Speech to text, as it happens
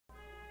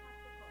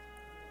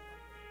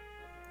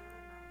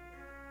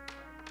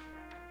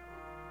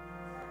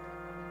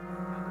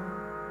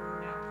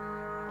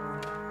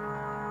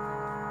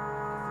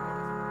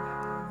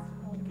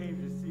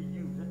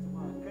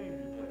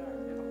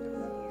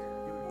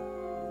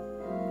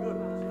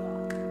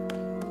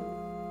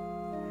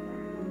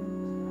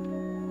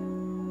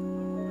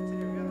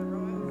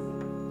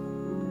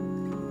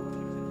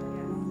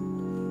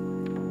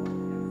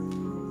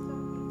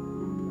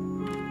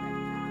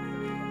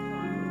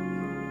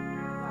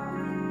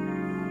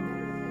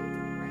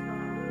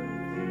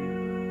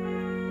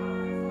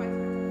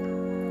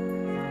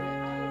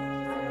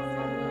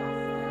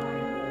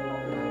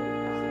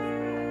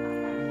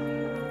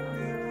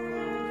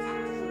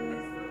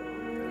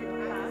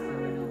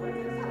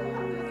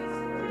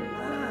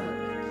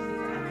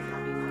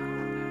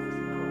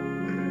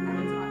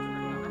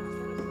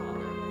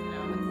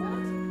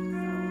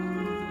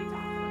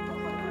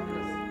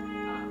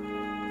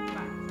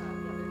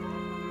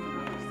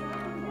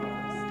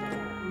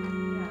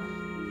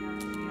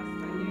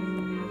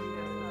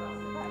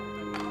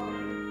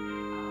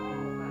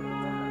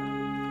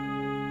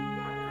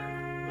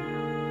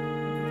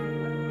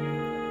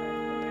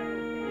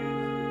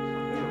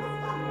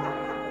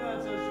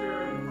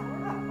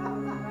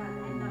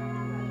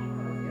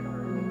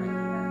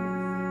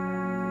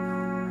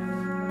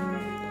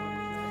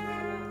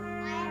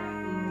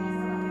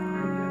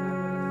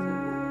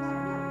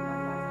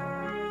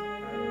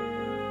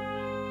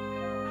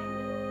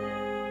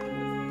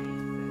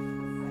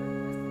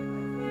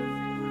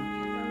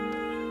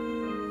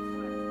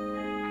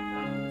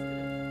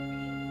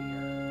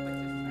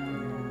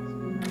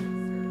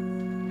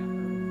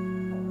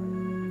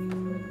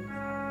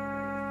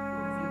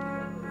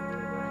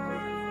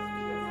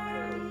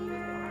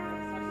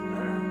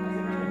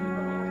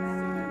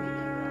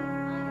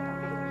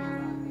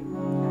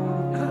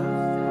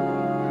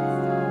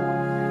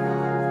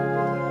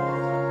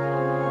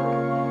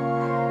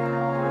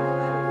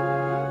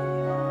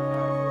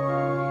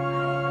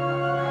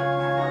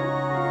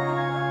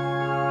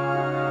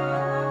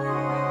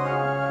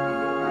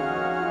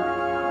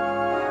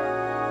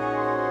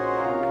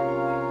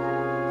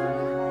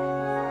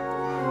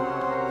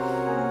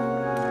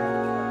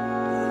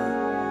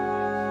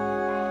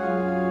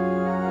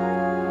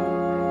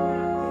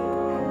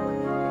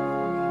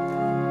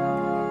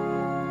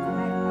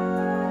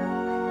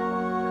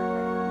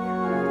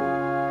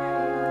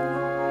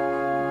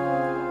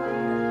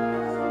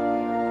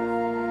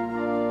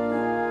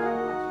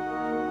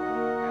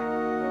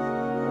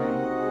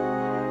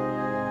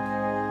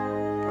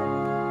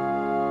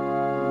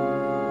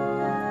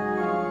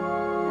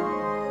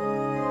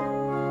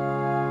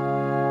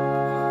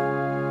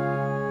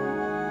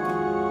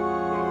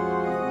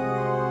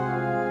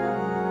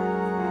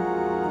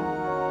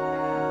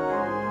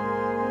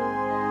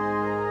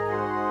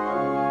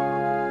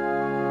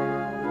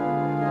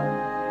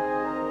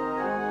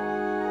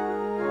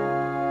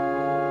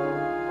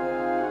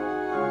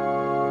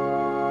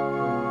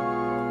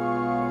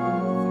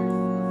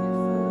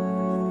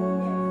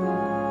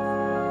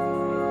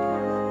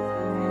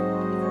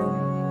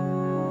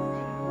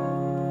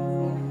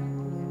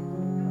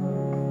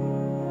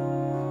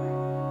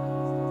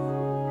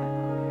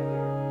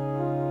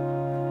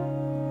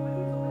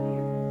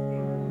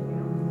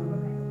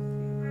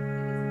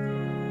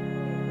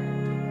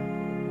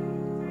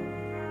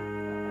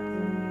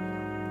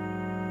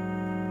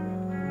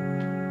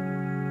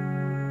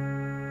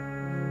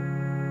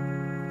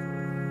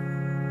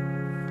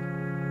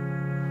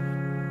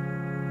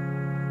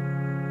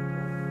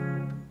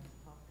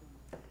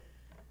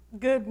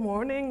Good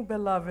morning,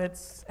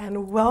 beloveds,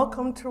 and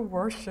welcome to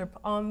worship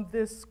on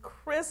this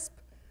crisp,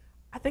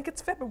 I think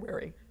it's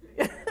February,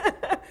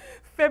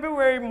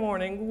 February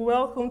morning.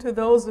 Welcome to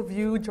those of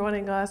you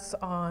joining us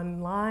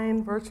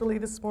online virtually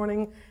this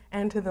morning,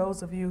 and to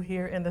those of you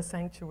here in the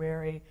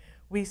sanctuary.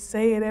 We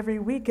say it every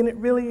week, and it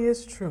really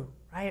is true,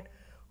 right?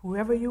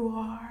 Whoever you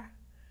are,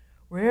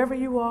 wherever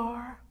you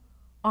are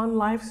on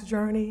life's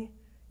journey,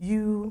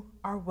 you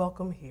are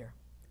welcome here.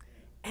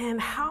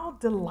 And how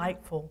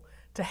delightful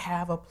to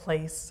have a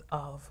place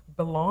of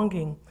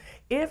belonging.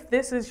 If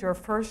this is your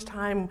first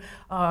time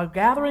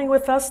gathering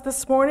with us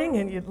this morning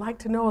and you'd like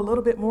to know a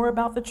little bit more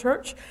about the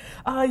church,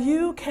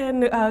 you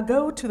can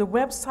go to the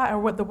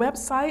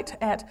website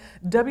at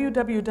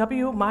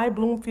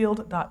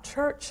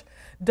www.mybloomfield.church,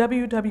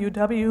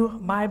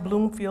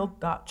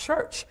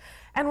 www.mybloomfield.church.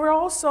 And we're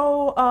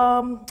also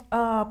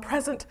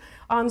present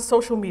on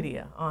social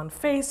media, on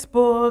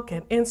Facebook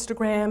and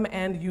Instagram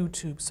and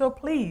YouTube. So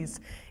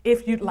please,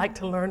 if you'd like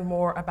to learn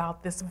more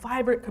about this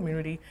vibrant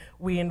community,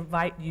 we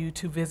invite you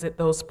to visit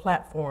those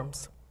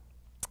platforms.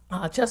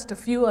 Just a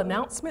few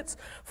announcements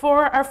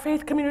for our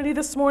faith community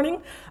this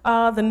morning.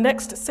 The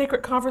next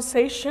Sacred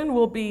Conversation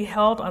will be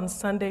held on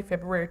Sunday,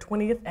 February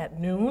 20th at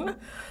noon.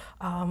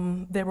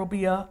 There will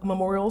be a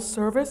memorial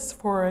service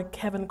for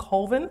Kevin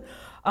Colvin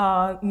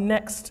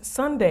next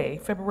Sunday,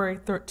 February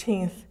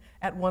 13th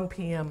at 1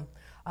 p.m.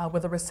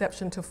 With a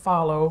reception to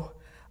follow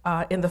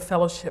in the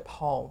fellowship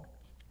hall.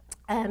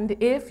 And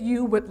if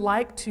you would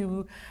like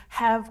to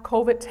have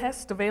COVID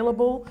tests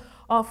available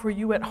for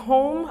you at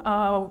home,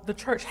 the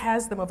church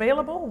has them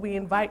available. We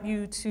invite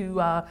you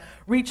to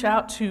reach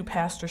out to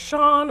Pastor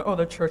Sean or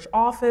the church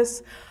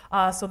office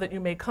so that you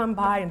may come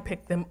by and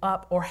pick them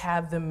up or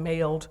have them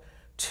mailed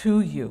to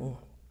you.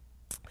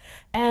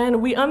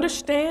 And we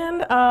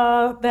understand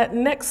that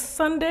next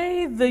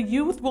Sunday, the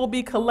youth will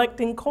be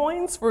collecting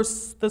coins for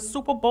the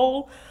Super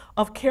Bowl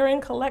of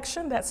Caring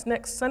collection. That's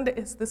next Sunday.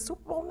 Is the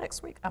Super Bowl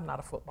next week? I'm not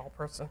a football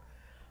person.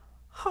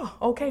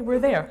 Okay, we're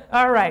there.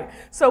 All right.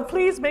 So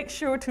please make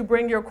sure to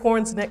bring your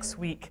coins next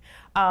week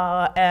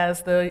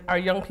as our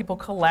young people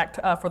collect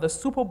for the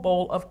Super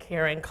Bowl of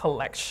Caring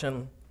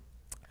collection.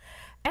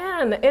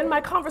 And in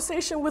my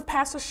conversation with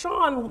Pastor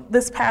Sean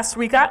this past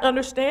week, I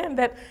understand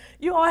that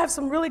you all have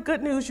some really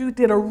good news. You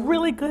did a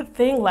really good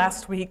thing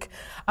last week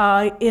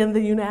in the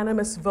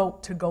unanimous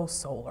vote to go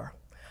solar.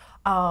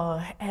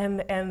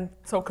 And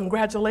so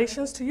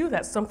congratulations to you.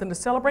 That's something to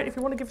celebrate. If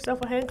you want to give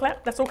yourself a hand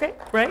clap, that's okay,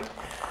 right?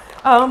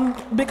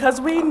 Because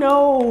we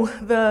know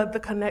the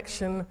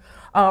connection,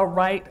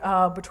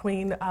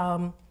 between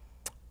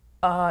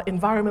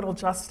environmental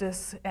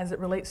justice as it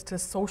relates to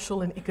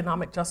social and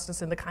economic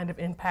justice and the kind of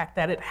impact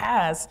that it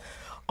has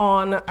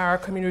on our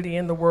community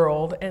and the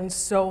world. And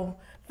so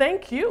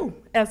thank you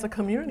as a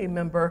community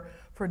member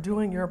for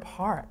doing your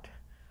part.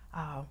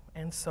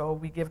 And so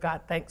we give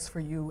God thanks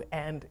for you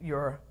and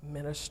your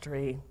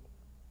ministry.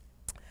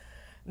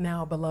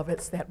 Now,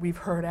 beloveds, that we've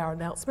heard our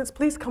announcements,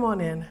 please come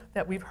on in,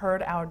 that we've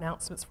heard our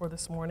announcements for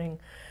this morning.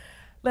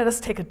 Let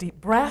us take a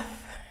deep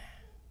breath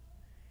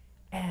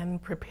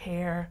and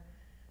prepare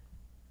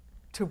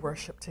to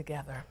worship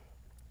together.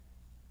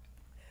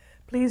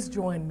 Please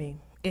join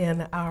me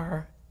in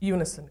our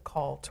unison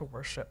call to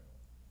worship.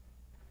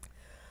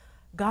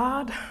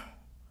 God,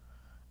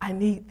 I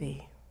need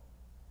thee.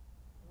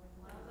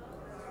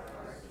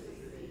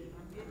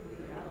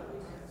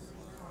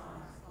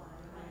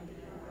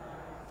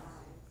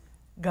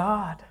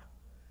 God,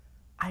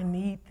 I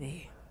need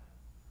thee.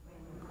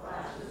 When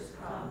clashes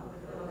come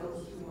with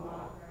those who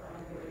walk by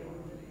great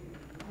need,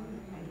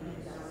 I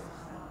need thy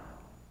smile.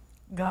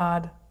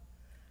 God,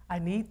 I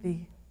need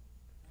thee.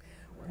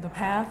 When the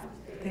path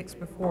fixed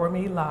before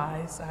me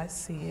lies, I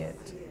see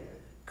it.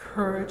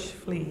 Courage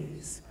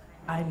flees,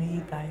 I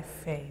need thy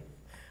faith.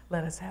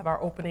 Let us have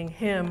our opening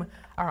hymn,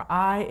 Our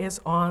Eye is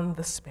on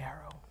the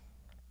Sparrow.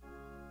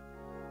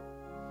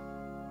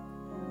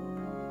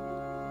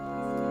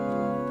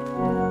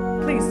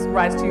 Please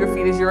rise to your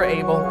feet as you're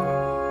able.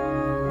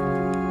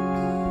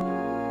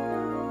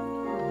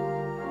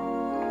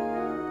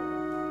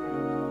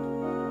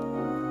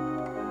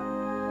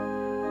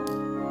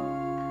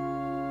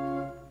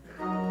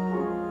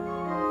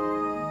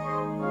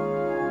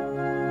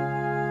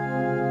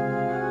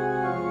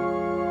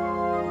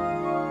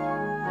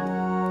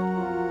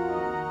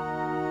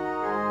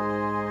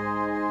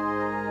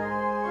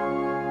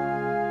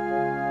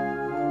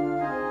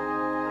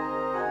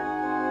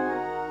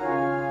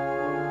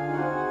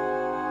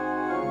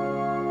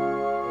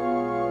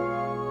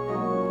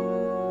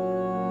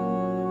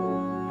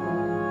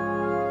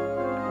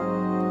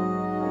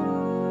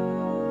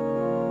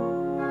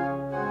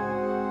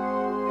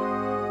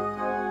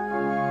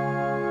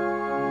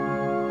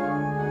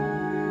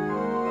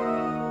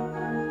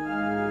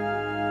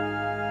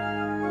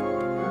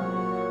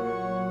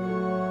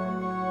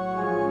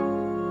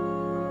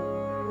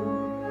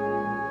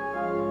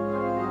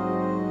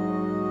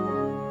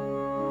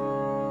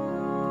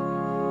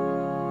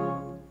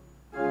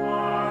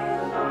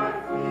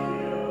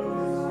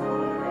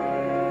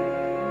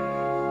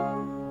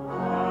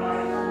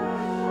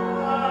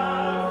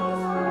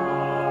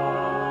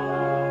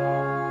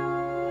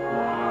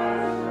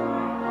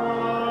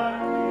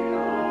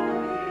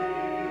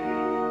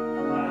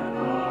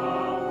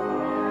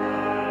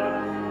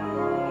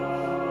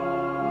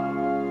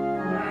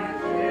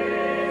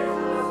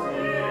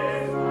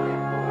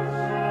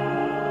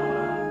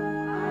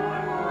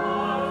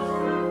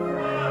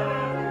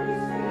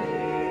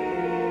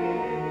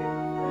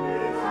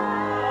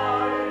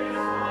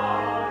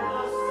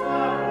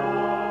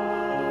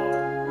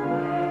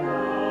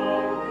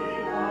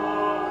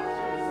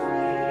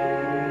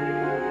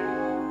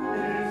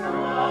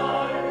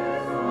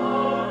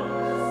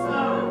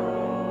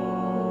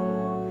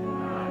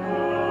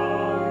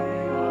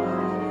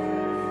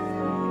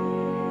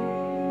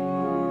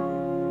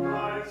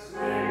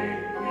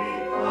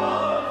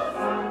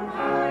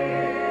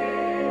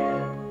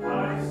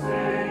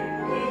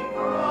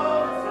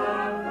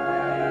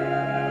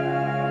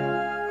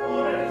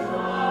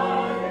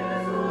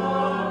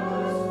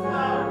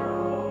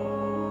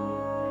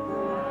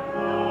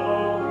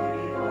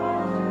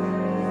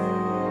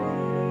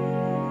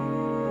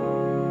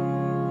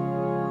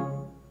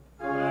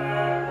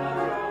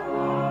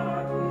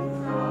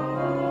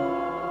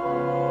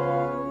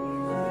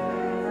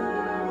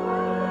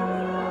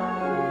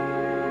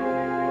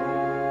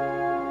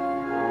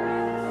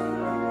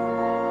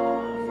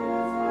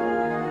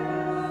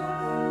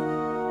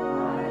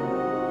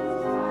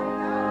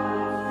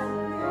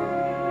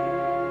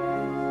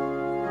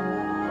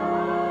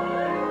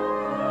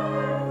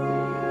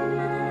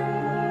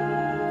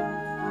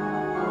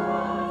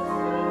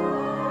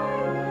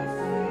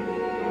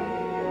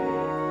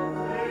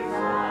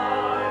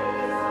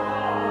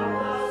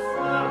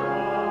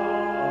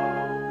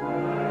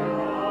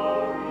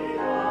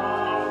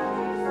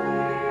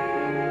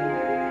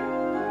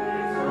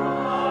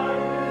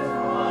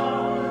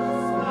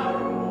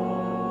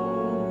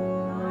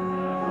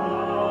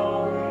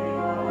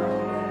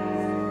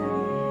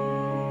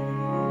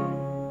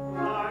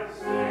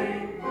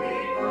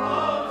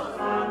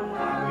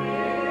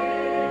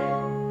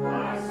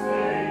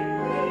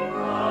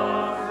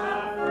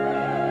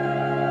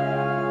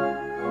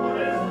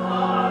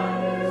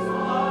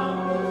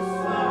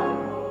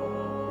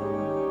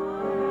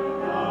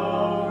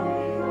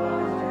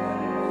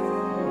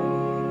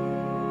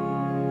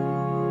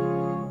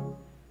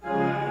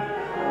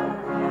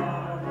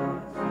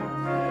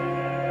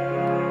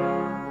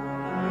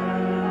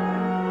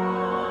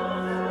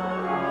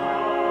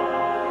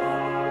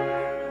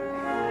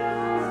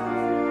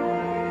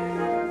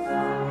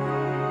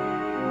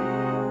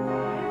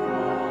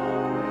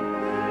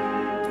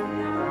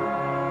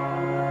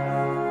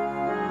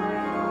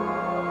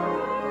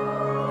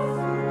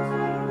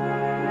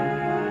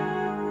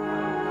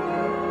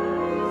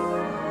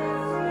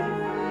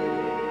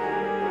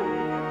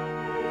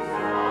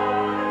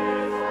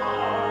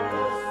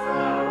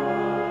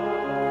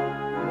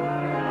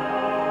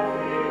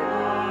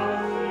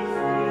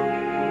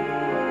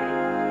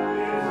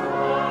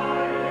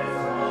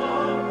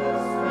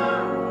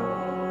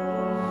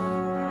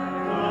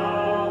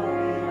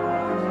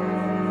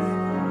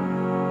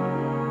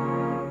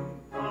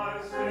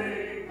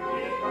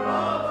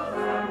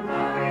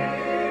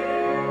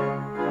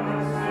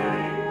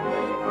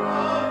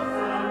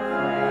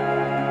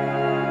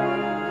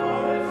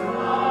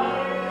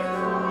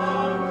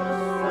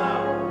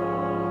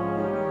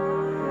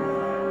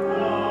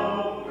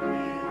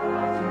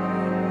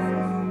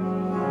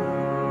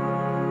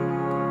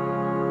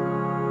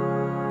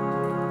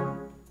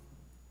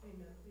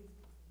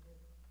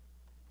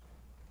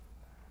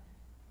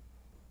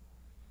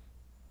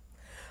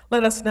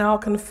 Let us now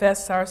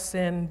confess our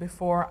sin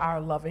before our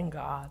loving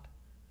God.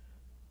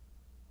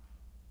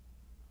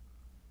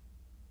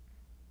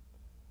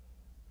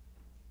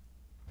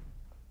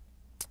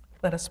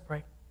 Let us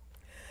pray.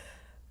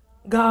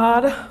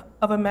 God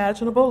of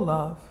imaginable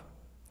love,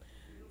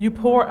 you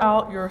pour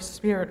out your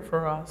Spirit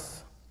for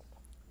us.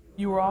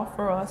 You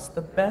offer us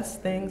the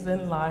best things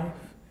in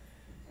life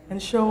and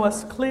show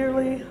us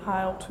clearly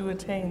how to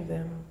attain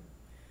them.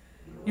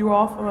 You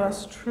offer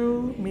us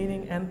true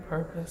meaning and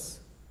purpose,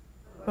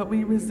 but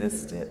we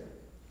resist it.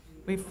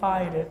 We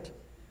fight it.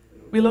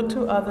 We look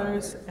to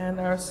others and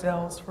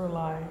ourselves for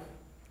life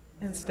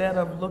instead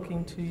of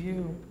looking to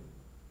you.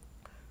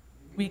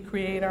 We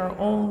create our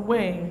own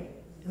way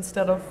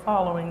instead of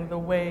following the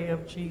way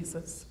of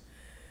Jesus.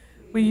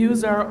 We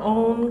use our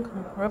own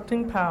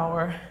corrupting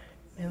power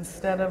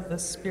instead of the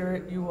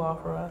Spirit you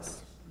offer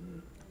us.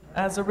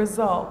 As a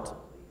result,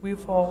 we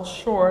fall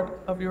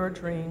short of your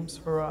dreams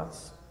for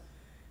us,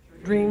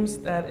 dreams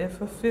that, if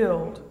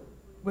fulfilled,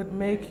 would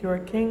make your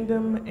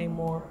kingdom a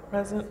more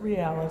present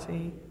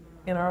reality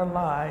in our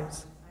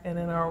lives and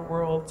in our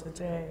world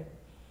today.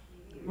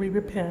 We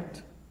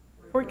repent.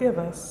 Forgive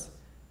us.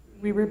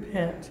 We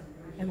repent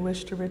and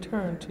wish to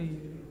return to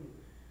you.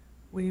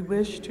 We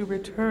wish to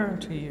return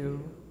to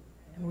you,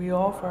 and we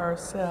offer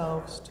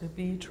ourselves to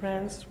be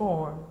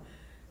transformed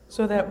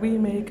so that we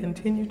may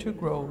continue to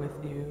grow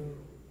with you,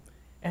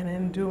 and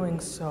in doing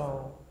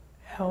so,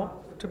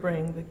 help to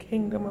bring the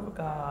kingdom of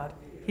God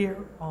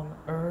here on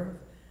earth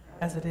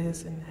as it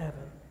is in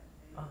heaven.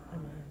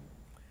 Amen.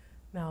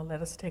 Now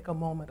let us take a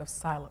moment of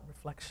silent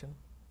reflection.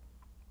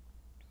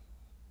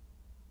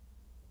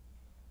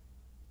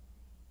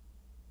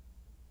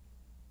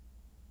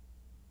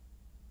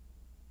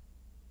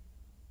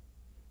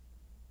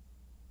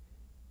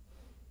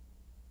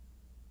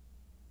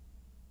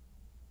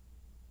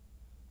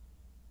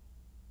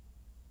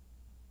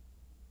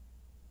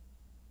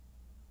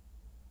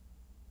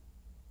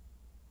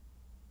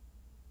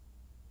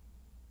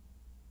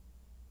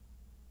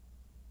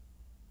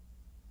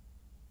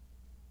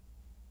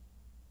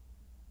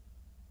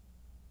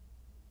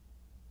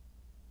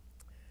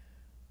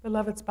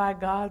 Beloveds, by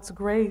God's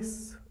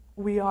grace,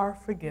 we are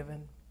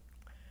forgiven.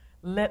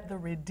 Let the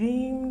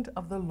redeemed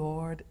of the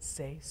Lord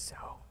say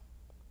so.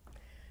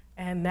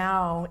 And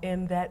now,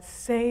 in that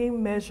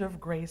same measure of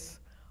grace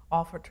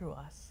offered to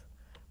us,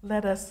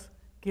 let us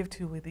give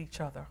to with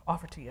each other,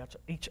 offer to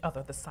each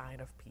other the sign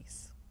of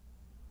peace.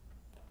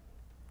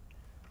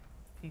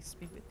 Peace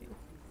be with you.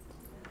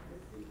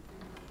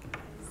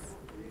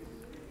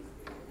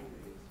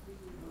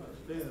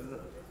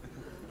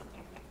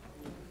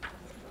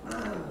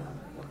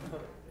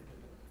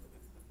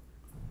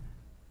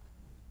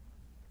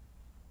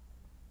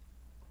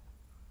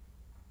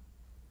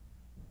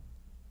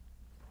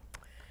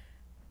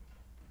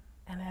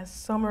 And as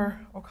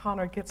Summer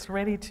O'Connor gets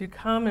ready to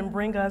come and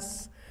bring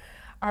us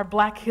our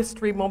Black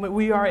History moment,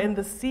 we are in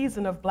the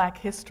season of Black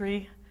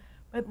History,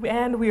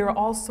 and we are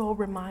also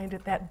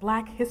reminded that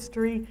Black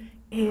history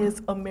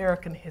is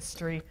American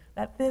history,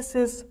 that this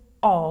is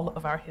all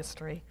of our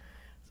history.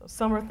 So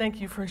Summer, thank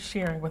you for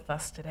sharing with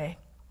us today.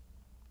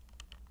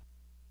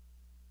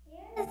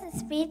 Here is a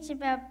speech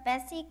about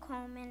Bessie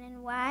Coleman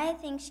and why I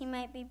think she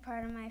might be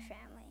part of my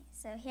family.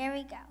 So here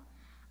we go.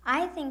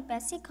 I think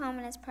Bessie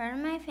Coleman is part of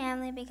my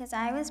family because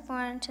I was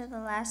born into the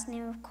last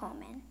name of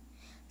Coleman.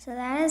 So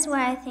that is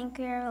why I think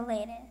we are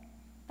related.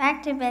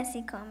 Back to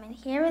Bessie Coleman.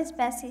 Here is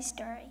Bessie's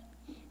story.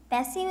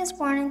 Bessie was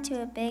born into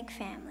a big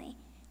family.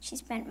 She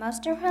spent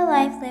most of her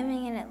life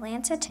living in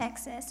Atlanta,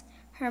 Texas.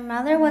 Her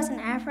mother was an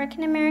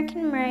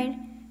African-American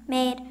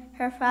maid,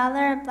 her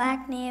father a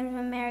Black Native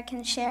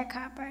American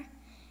sharecropper.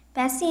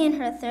 Bessie and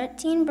her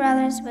 13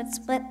 brothers would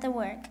split the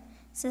work.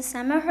 So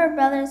some of her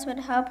brothers would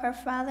help her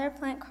father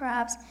plant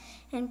crops,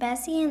 and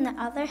Bessie and the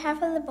other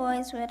half of the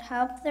boys would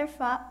help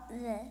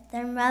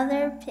their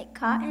mother pick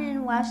cotton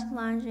and wash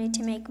laundry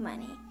to make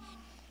money.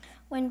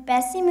 When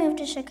Bessie moved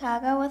to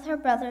Chicago with her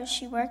brothers,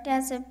 she worked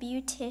as a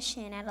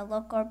beautician at a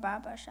local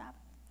barber shop.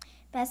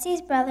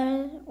 Bessie's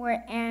brothers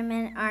were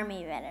Airmen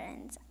Army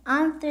veterans.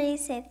 On three,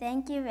 say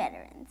thank you,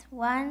 veterans.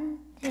 1,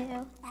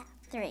 2,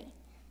 3.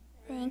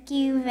 Thank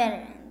you,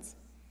 veterans.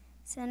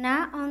 So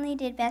not only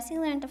did Bessie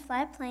learn to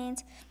fly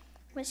planes,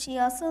 but she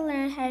also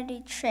learned how to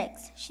do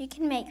tricks. She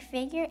can make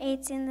figure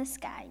eights in the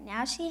sky.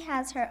 Now she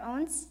has her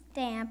own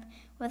stamp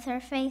with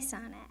her face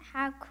on it.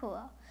 How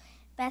cool.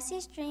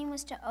 Bessie's dream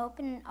was to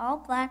open an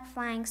all-Black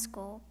flying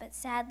school, but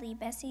sadly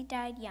Bessie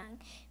died young,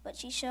 but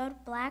she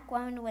showed Black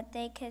women what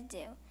they could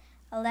do.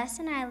 A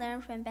lesson I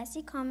learned from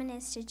Bessie Coleman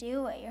is to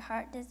do what your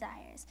heart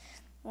desires.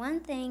 One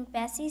thing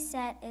Bessie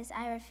said is,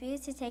 I refuse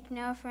to take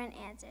no for an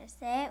answer.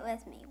 Say it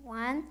with me.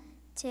 1,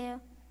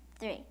 2,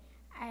 3.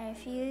 I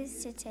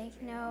refuse to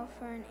take no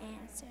for an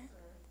answer.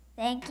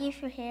 Thank you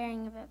for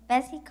hearing about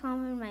Bessie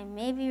Coleman, my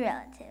maybe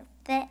relative.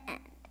 The end.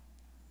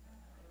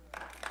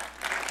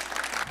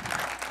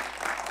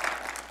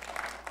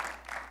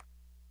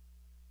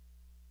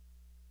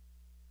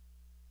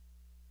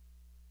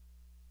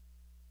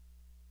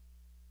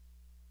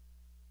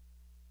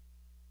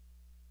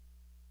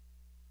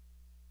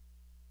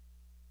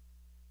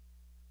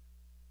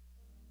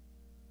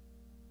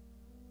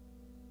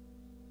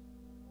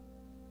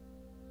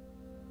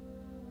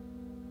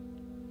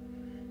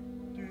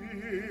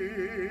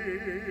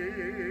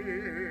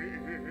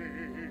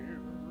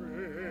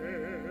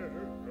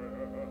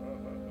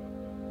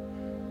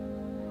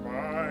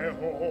 My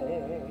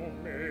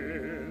home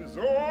is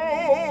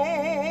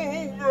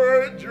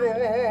over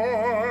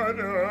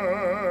Jordan,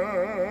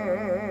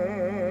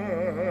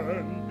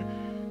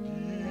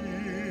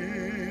 deep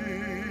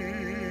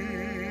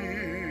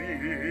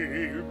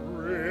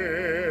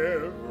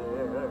river.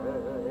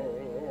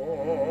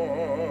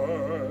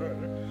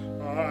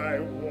 I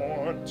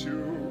want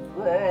to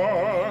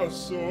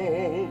cross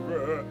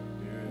over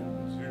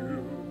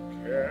into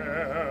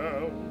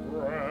campground.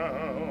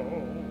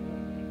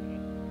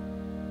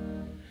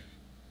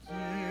 Deep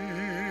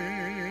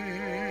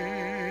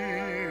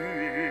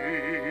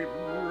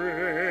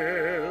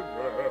river,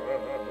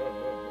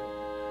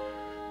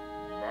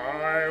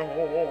 my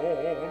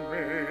home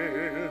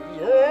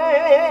is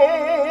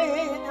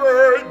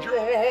over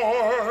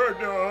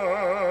Jordan.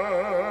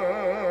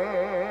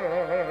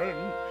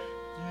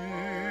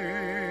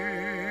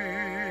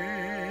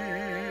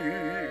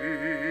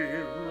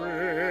 Deep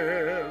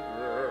river,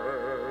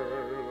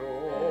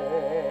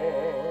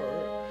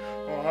 Lord,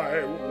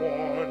 I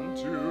want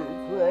to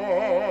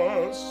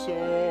cross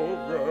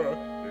over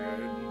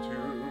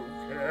into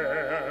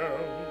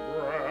campground.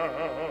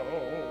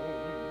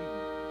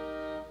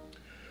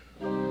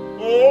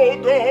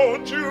 Oh,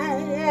 don't you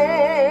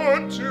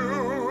want to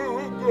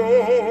go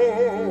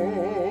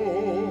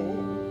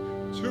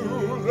to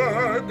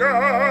the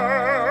gospel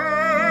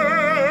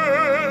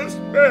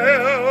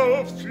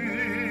feast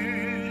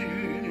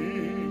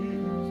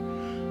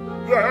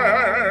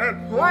that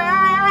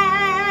promised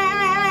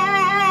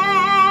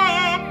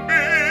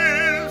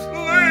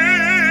land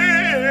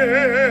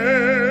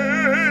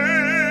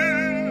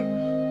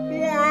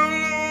where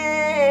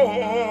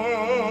love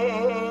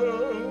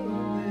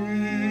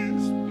is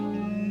peace.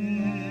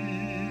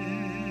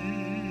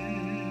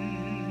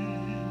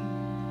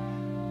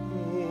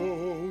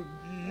 Oh,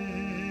 deep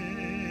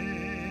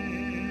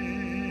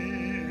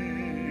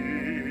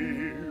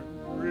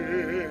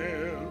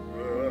river,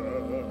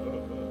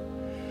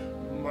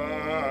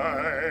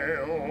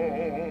 my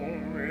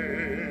home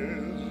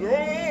is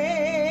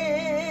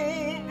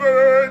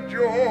over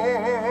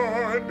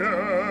Jordan,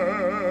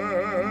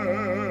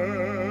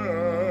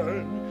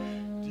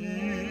 deep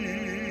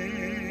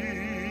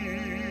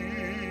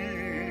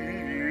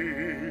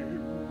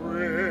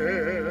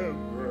river,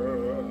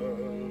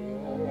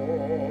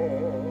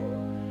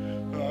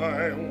 Lord,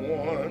 I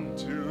want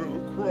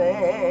to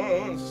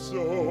cross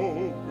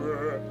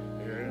over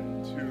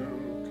into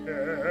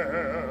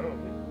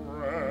campground.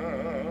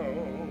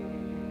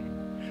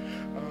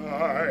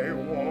 I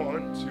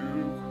want to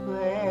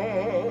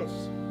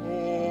cross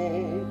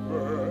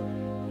over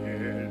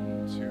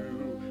into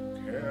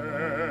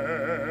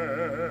campground.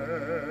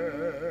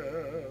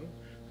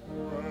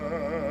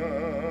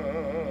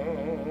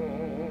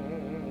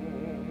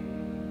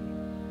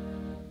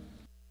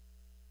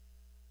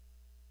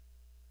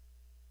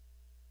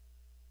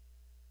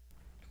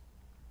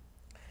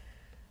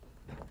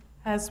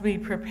 As we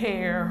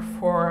prepare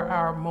for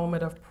our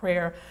moment of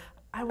prayer,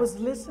 I was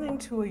listening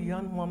to a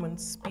young woman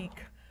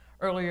speak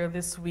earlier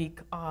this week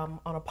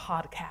on a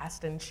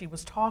podcast, and she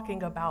was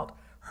talking about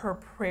her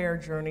prayer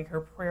journey,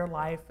 her prayer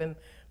life, and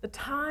the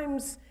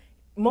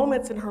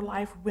moments in her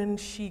life when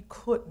she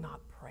could not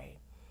pray.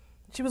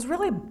 She was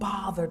really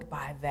bothered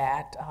by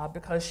that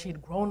because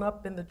she'd grown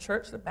up in the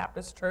church, the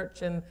Baptist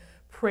church, and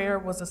prayer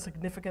was a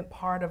significant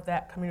part of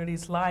that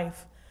community's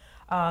life,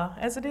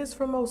 as it is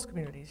for most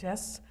communities,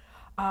 yes?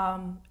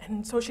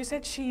 And so she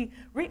said she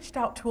reached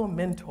out to a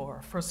mentor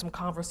for some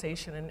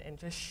conversation and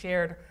just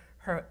shared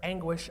her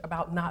anguish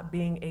about not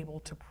being able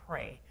to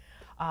pray,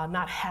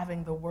 not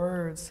having the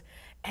words.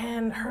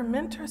 And her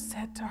mentor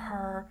said to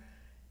her,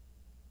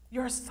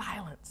 "Your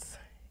silence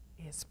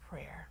is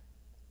prayer.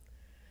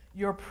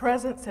 Your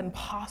presence and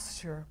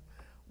posture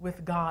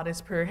with God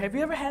is prayer." Have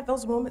you ever had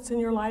those moments in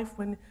your life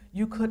when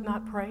you could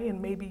not pray,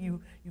 and maybe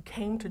you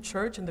came to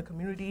church and the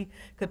community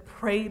could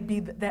pray, be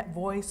that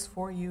voice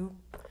for you?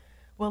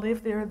 Well,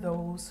 if there are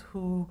those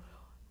who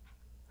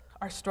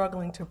are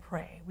struggling to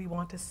pray, we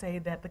want to say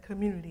that the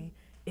community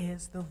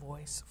is the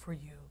voice for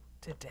you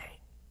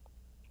today.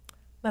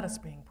 Let us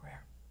be in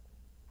prayer.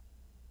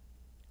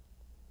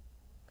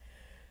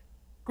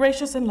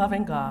 Gracious and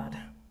loving God,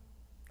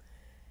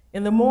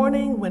 in the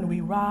morning when we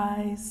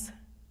rise,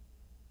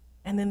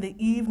 and in the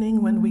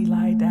evening when we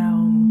lie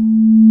down,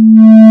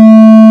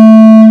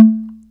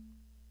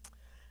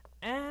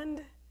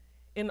 and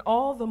in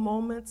all the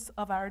moments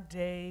of our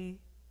day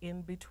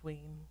in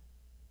between,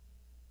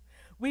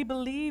 we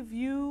believe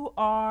you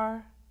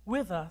are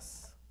with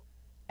us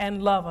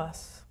and love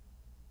us.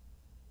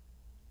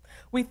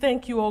 We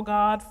thank you, O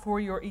God, for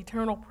your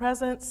eternal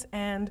presence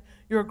and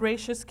your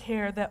gracious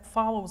care that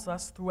follows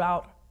us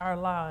throughout our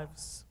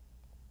lives.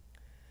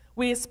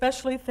 We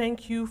especially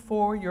thank you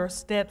for your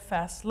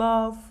steadfast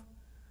love,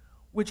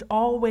 which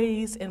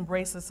always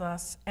embraces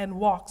us and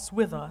walks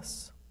with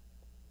us.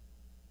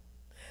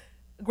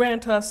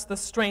 Grant us the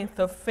strength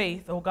of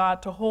faith, O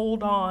God, to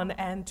hold on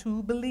and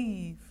to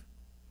believe.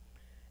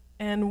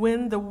 And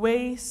when the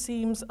way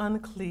seems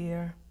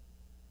unclear,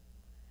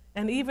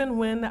 and even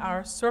when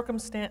our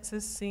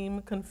circumstances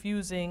seem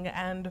confusing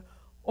and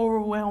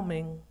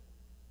overwhelming,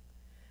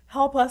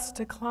 help us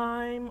to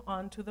climb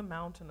onto the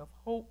mountain of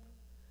hope,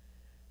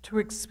 to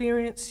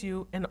experience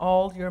you in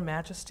all your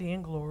majesty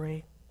and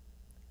glory,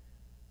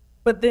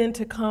 but then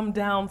to come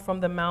down from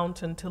the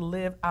mountain to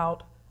live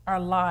out our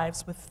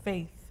lives with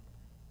faith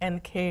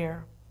and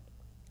care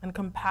and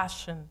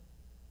compassion,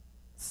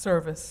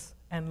 service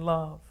and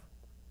love.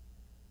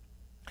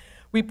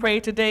 We pray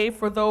today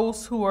for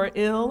those who are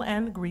ill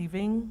and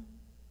grieving,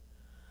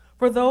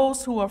 for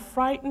those who are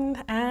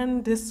frightened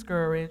and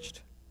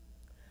discouraged,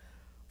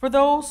 for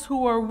those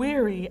who are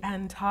weary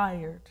and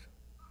tired.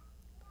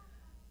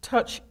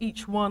 Touch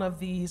each one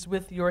of these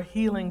with your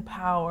healing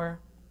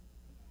power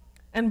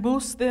and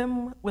boost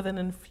them with an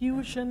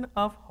infusion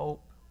of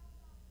hope.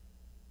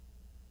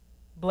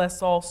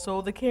 Bless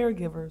also the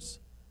caregivers,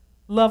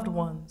 loved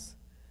ones,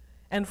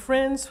 and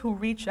friends who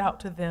reach out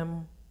to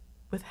them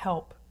with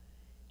help,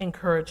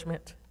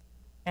 encouragement,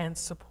 and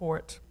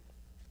support.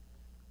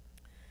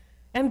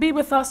 And be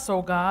with us,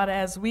 O God,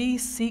 as we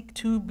seek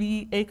to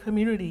be a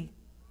community,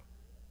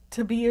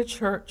 to be a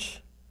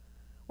church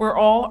where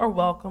all are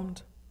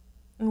welcomed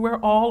and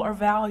where all are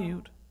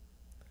valued,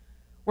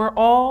 where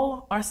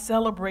all are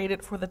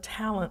celebrated for the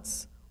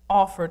talents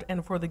offered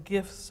and for the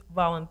gifts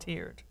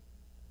volunteered.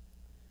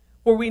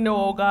 For we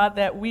know, O God,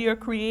 that we are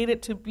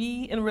created to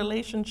be in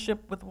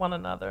relationship with one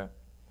another,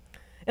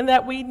 and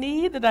that we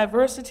need the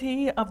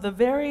diversity of the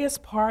various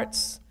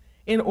parts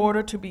in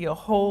order to be a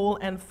whole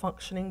and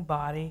functioning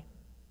body.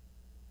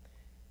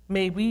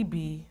 May we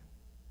be,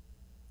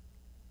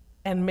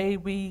 and may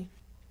we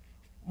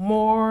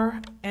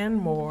more and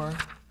more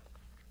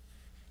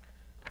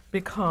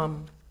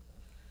become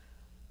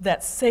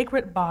that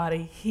sacred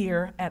body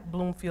here at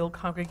Bloomfield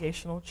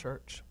Congregational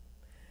Church,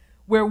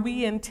 where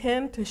we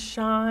intend to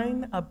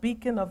shine a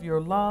beacon of your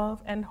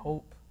love and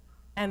hope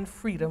and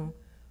freedom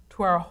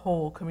to our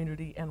whole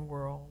community and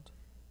world.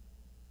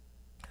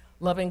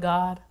 Loving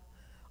God,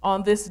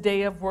 on this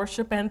day of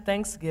worship and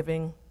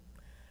thanksgiving,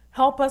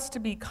 help us to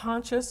be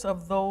conscious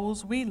of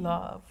those we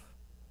love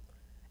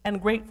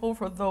and grateful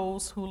for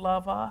those who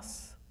love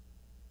us.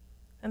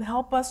 And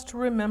help us to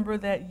remember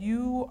that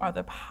you are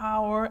the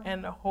power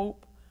and the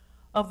hope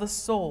of the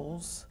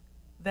souls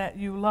that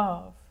you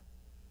love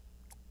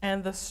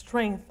and the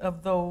strength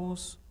of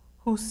those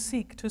who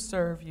seek to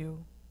serve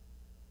you.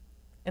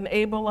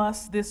 Enable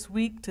us this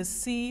week to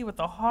see with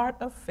a heart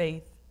of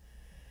faith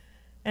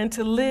and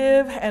to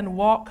live and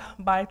walk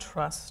by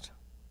trust.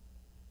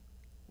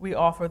 We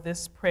offer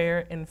this prayer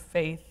in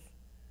faith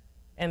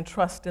and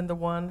trust in the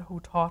one who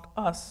taught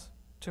us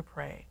to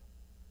pray.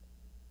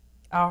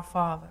 Our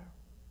Father,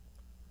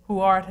 who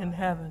art in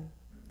heaven,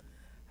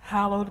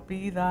 hallowed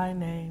be thy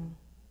name.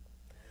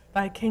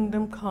 Thy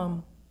kingdom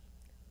come,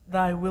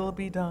 thy will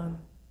be done,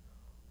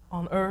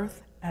 on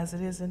earth as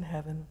it is in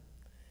heaven.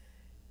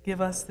 Give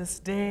us this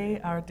day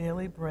our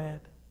daily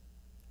bread,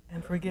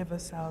 and forgive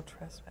us our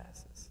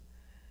trespasses,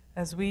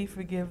 as we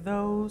forgive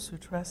those who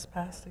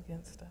trespass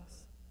against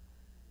us.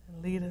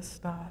 And lead us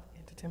not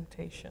into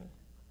temptation,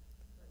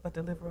 but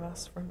deliver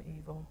us from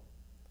evil.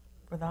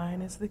 For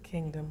thine is the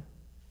kingdom,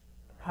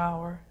 the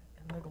power,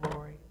 and the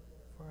glory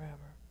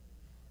forever.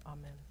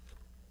 Amen.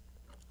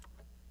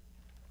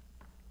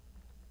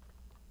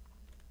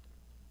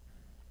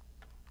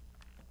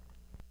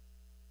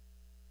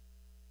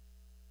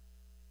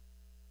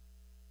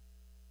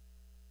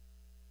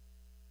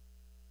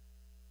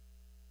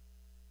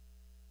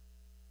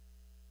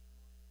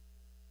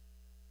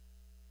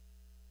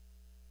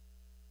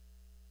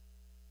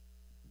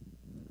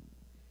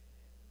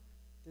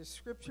 The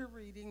scripture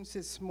readings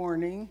this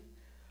morning,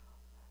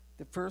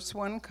 the first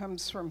one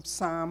comes from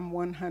Psalm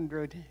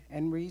 100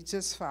 and reads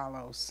as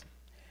follows.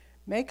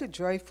 Make a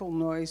joyful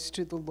noise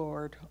to the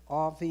Lord,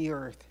 all the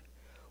earth.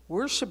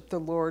 Worship the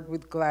Lord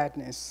with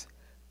gladness.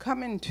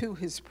 Come into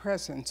his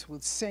presence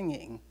with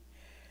singing.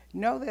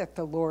 Know that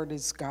the Lord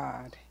is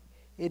God.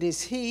 It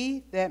is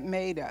he that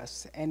made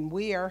us, and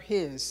we are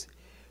his.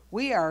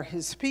 We are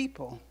his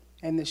people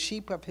and the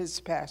sheep of his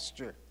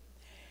pasture.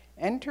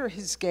 Enter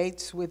his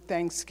gates with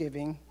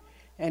thanksgiving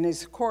and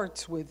his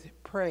courts with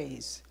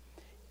praise.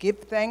 Give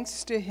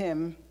thanks to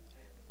him,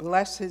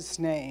 bless his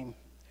name.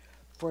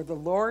 For the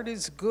Lord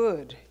is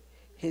good,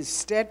 his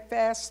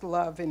steadfast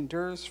love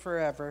endures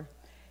forever,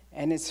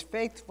 and his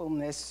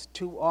faithfulness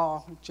to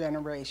all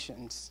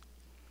generations.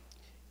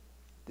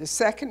 The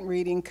second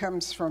reading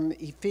comes from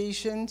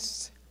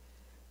Ephesians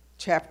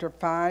chapter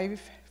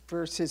 5,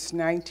 verses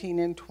 19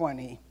 and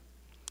 20.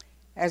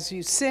 As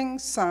you sing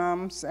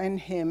psalms and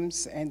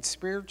hymns and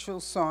spiritual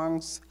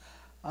songs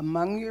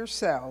among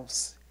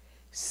yourselves,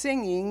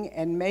 singing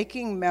and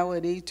making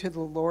melody to the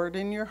Lord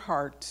in your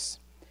hearts,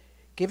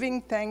 giving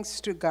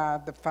thanks to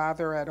God the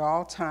Father at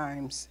all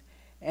times,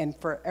 and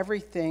for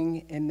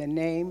everything in the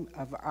name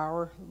of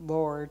our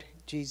Lord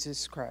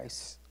Jesus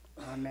Christ.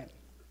 Amen.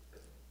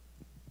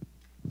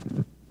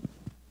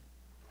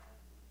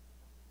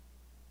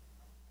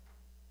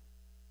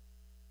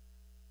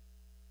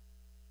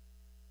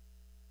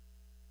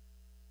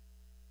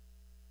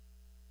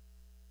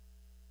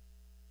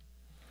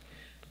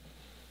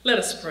 Let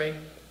us pray.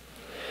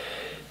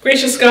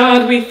 Gracious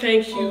God, we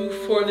thank you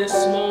for this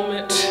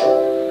moment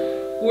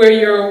where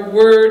your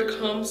word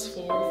comes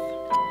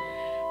forth.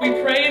 We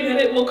pray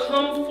that it will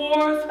come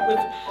forth with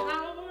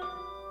power,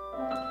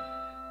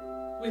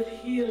 with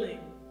healing,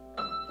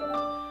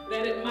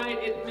 that it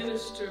might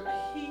administer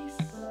peace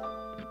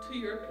to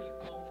your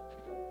people.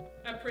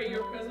 I pray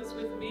your presence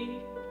with me.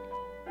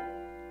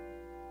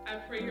 I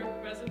pray your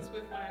presence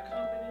with my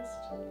accompanist.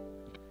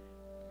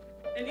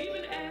 And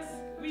even as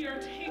we are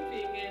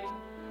taping and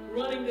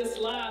running this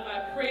live,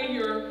 I pray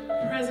your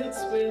presence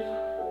with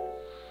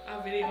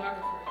our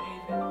videographer,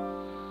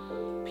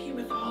 David. Be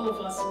with all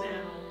of us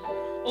now.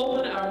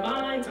 Open our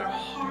minds, our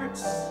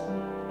hearts,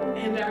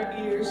 and our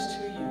ears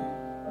to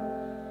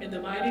you. In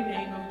the mighty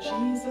name of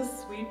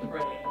Jesus, we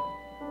pray.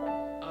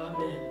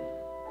 Amen.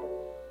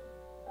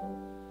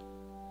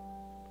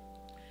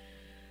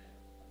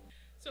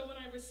 So when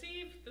I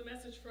received the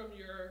message from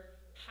your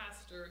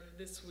pastor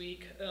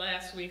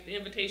last week, the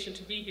invitation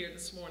to be here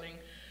this morning,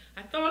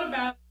 I thought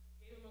about it,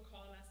 gave him a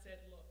call, and I said,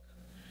 look,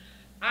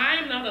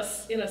 I'm not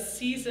in a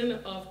season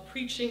of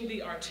preaching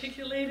the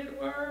articulated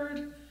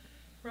word,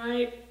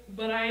 right?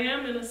 But I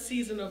am in a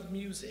season of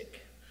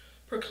music,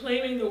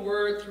 proclaiming the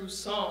word through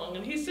song.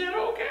 And he said,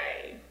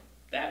 okay,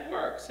 that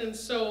works. And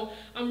so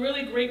I'm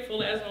really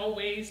grateful, as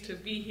always, to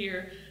be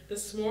here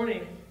this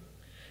morning,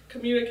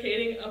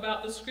 communicating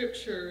about the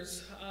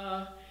scriptures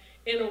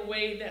in a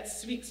way that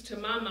speaks to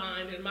my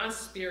mind and my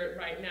spirit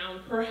right now.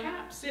 And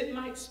perhaps it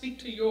might speak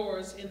to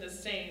yours in the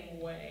same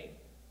way.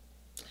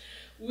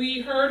 We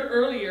heard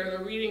earlier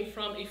the reading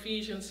from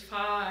Ephesians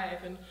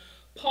 5, and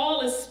Paul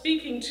is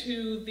speaking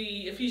to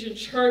the Ephesian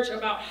church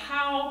about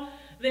how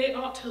they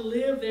ought to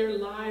live their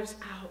lives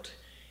out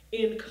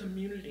in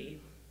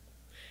community.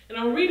 And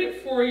I'll read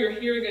it for your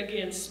hearing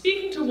again.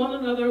 Speaking to one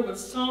another with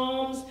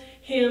psalms,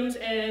 hymns,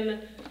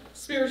 and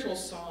spiritual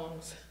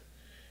songs.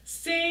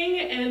 Sing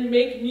and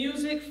make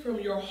music from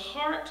your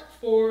heart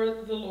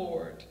for the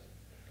Lord,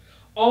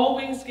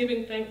 always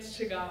giving thanks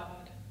to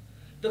God,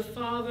 the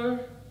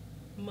Father,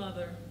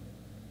 Mother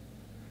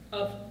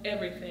of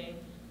everything,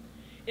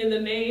 in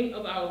the name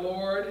of our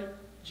Lord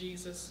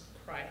Jesus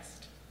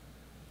Christ.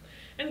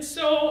 And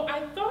so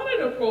I thought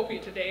it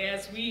appropriate today,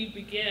 as we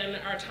begin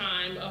our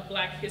time of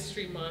Black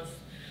History Month,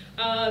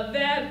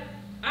 that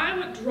I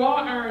would draw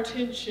our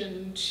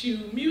attention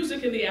to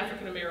music in the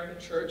African American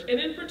church,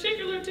 and in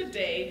particular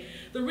today,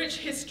 the rich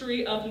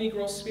history of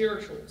Negro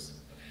spirituals.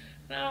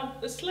 Now,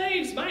 the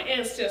slaves, my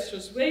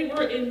ancestors, they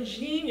were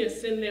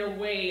ingenious in their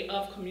way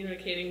of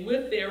communicating,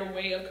 with their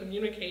way of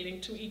communicating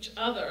to each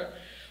other,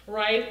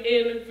 right,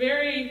 in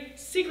very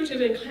secretive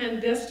and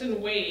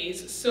clandestine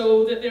ways,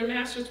 so that their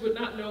masters would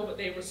not know what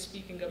they were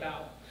speaking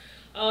about.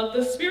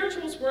 The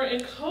spirituals were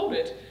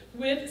encoded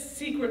with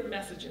secret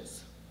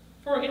messages.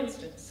 For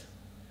instance,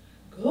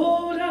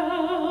 go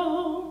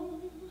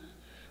down,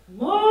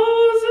 Moses,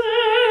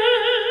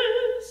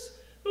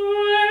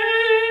 way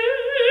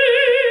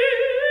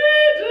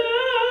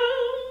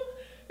down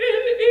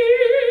in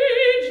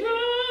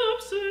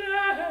Egypt's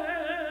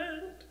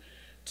land.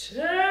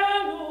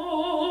 Tell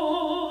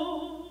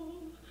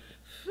old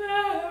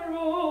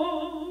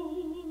Pharaoh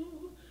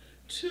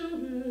to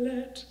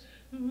let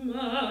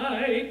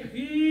my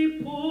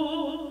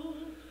people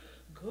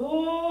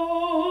go.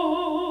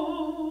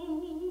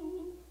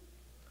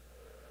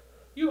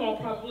 You all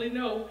probably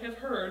have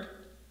heard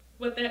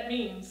what that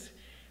means.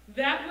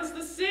 That was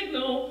the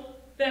signal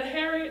that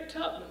Harriet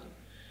Tubman,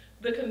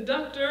 the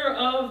conductor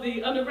of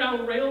the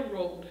Underground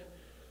Railroad,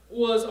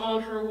 was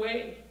on her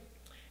way,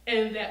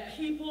 and that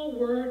people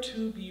were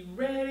to be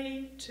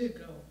ready to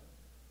go.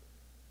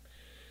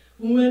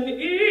 When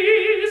Israel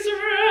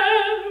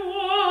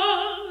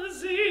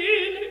was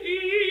in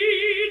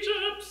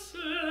Egypt's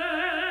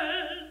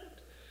land,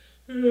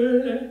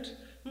 let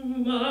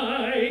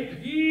my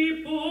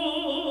people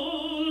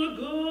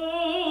go.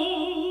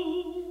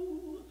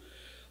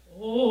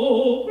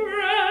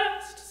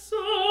 Oppressed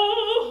so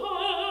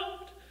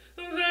hard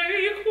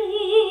they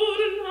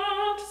could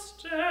not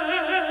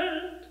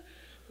stand,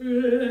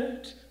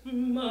 let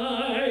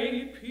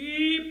my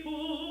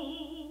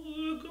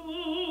people go.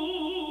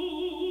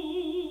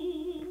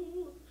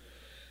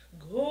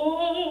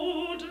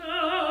 Go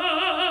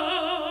down,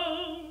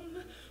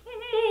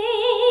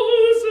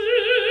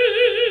 Moses,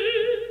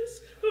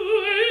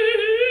 way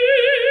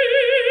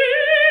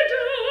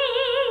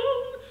down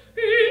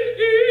in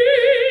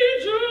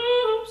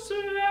Egypt's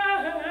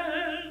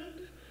land.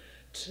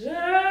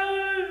 Tell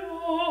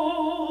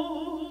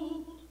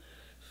old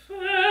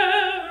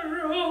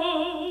Pharaoh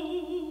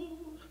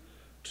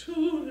to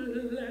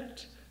let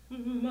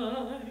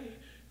my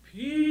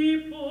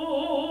people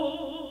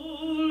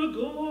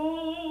go.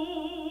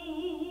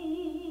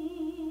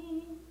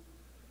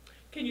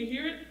 Can you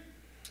hear it?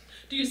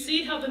 Do you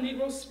see how the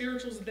Negro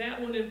spirituals,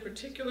 that one in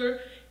particular,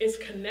 is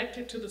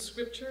connected to the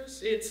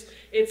scriptures? It's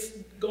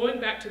going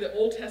back to the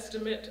Old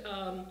Testament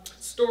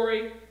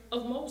story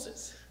of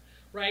Moses,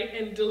 right?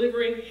 And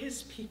delivering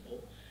his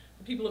people,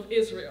 the people of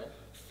Israel,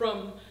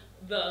 from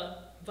the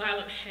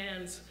violent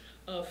hands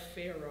of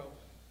Pharaoh.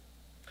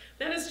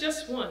 That is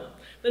just one.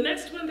 The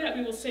next one that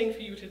we will sing for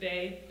you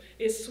today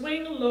is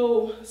Swing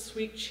Low,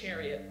 Sweet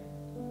Chariot.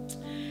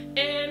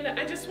 And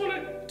I just want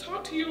to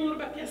talk to you a little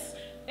about, yes,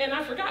 and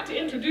I forgot to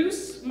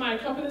introduce my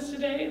accompanist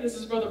today. This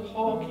is Brother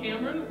Paul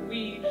Cameron.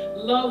 We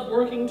love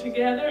working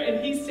together,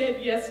 and he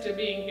said yes to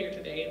being here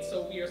today, and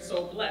so we are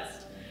so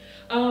blessed.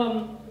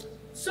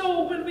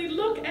 So when we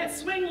look at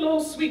Swing Low,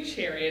 Sweet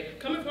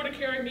Chariot, coming for to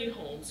carry me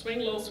home, Swing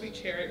Low, Sweet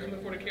Chariot,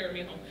 coming for to carry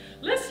me home,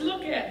 let's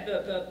look at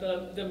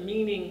the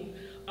meaning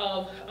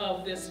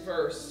of this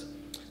verse,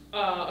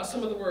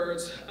 some of the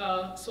words.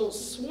 So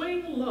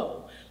swing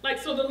low. Like,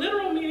 so the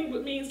literal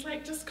meaning means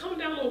like just come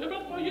down low.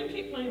 Brother Paul, you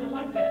keep playing, I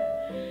like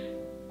that.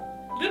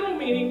 Literal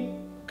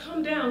meaning,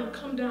 come down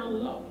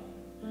low.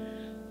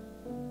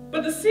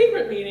 But the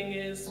secret meaning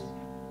is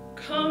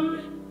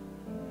come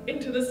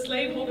into the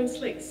slave-holding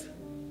slates.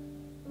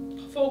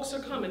 Folks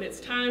are coming. It's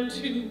time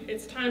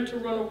to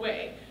run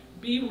away.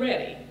 Be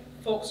ready.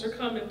 Folks are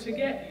coming to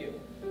get you.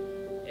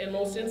 In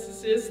most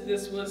instances,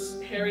 this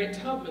was Harriet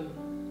Tubman.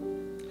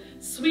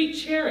 Sweet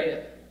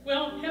chariot.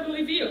 Well,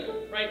 heavenly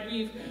vehicle, right?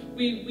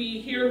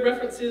 We hear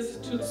references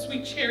to the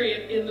sweet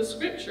chariot in the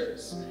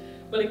scriptures.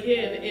 But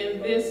again,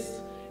 in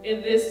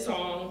this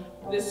song,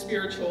 this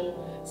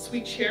spiritual,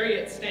 sweet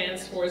chariot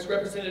stands for, is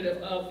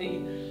representative of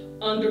the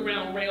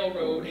Underground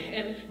Railroad.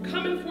 And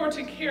coming for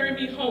to carry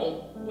me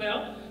home,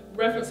 well,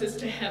 references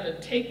to heaven,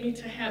 take me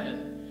to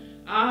heaven.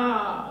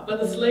 But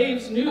the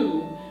slaves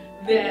knew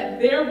that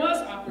there was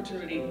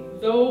opportunity,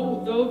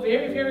 though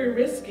very, very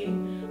risky,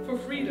 for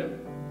freedom.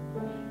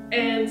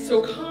 And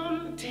so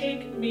come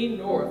take me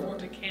north or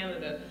to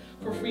Canada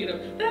for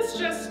freedom. That's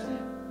just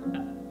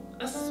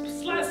a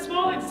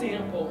small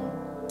example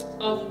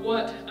of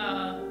what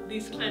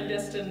the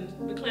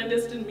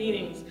clandestine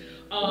meanings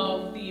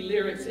of the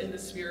lyrics in the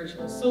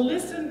spiritual. So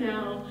listen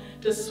now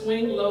to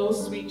Swing Low,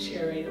 Sweet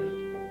Chariot.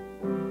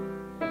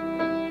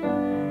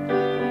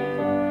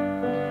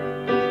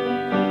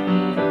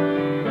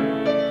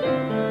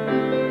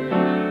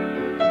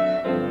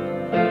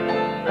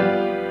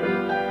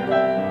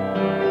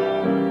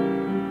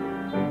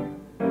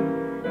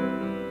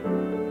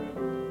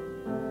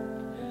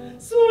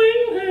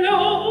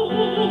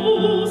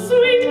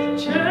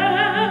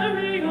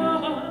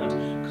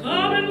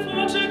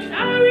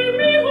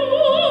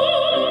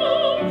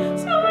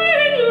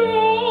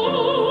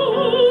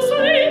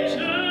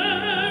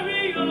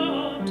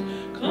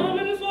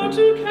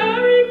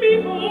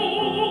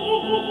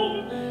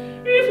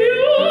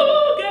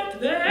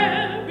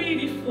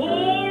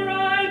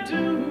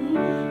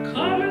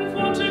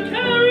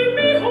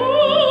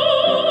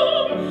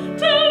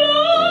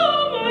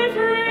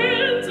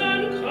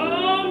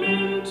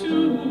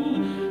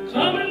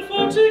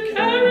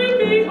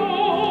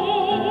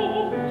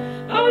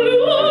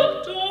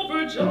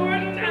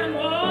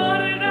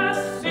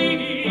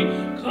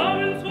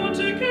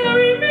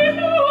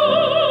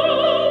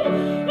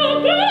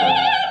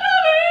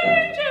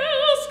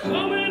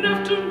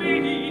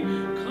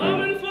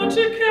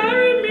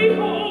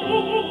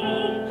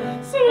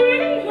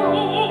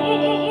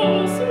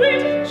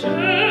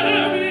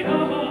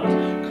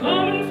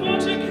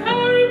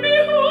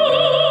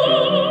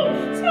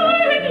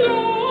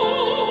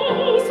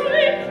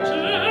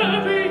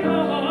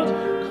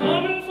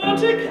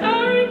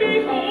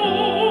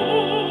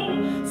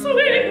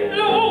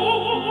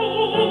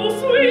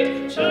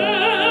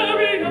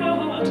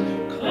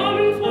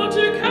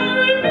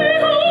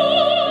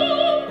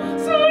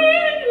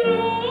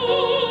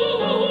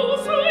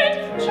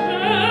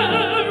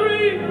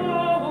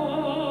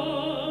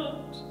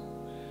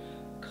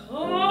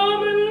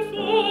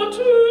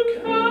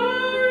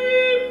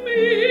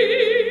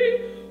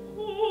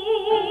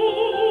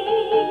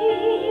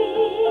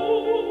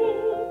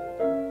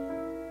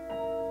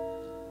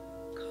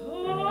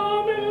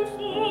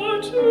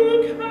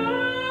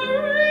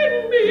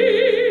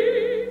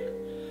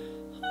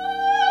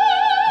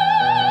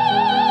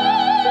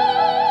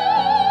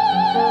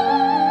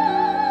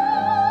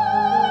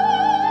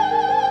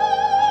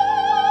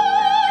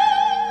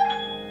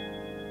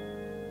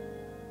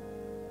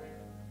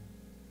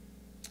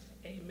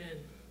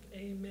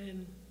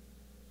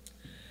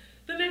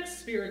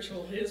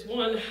 Is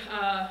one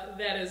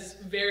that is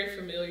very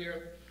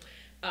familiar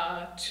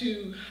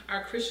to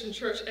our Christian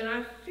church, and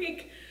I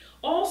think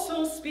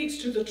also speaks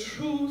to the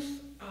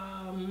truth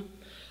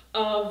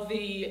of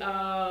the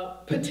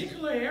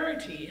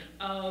particularity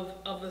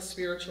of the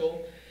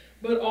spiritual,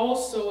 but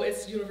also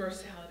its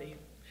universality.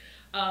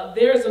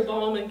 There's a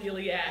balm in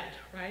Gilead,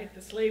 right?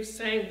 The slaves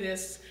sang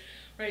this,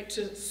 right,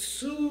 to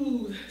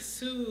soothe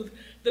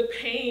the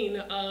pain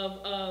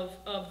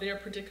of their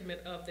predicament,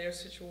 of their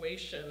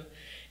situation.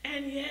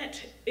 And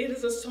yet, it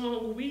is a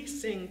song we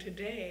sing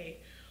today,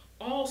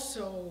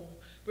 also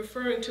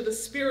referring to the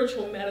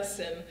spiritual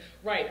medicine,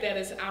 right, that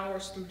is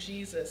ours through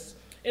Jesus.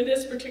 In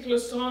this particular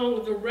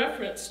song, the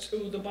reference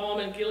to the balm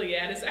in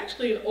Gilead is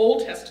actually an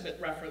Old Testament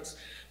reference,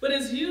 but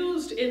is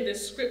used in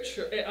this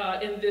scripture,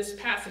 in this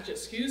passage,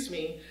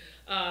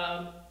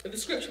 the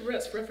scripture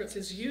reference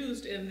is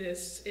used in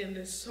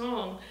this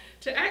song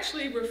to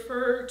actually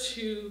refer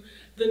to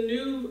the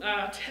New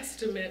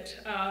Testament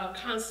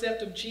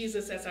concept of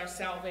Jesus as our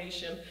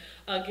salvation.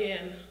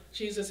 Again,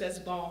 Jesus as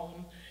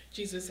balm,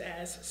 Jesus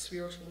as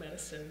spiritual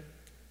medicine.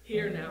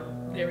 Here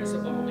now, there is a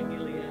balm in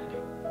Gilead.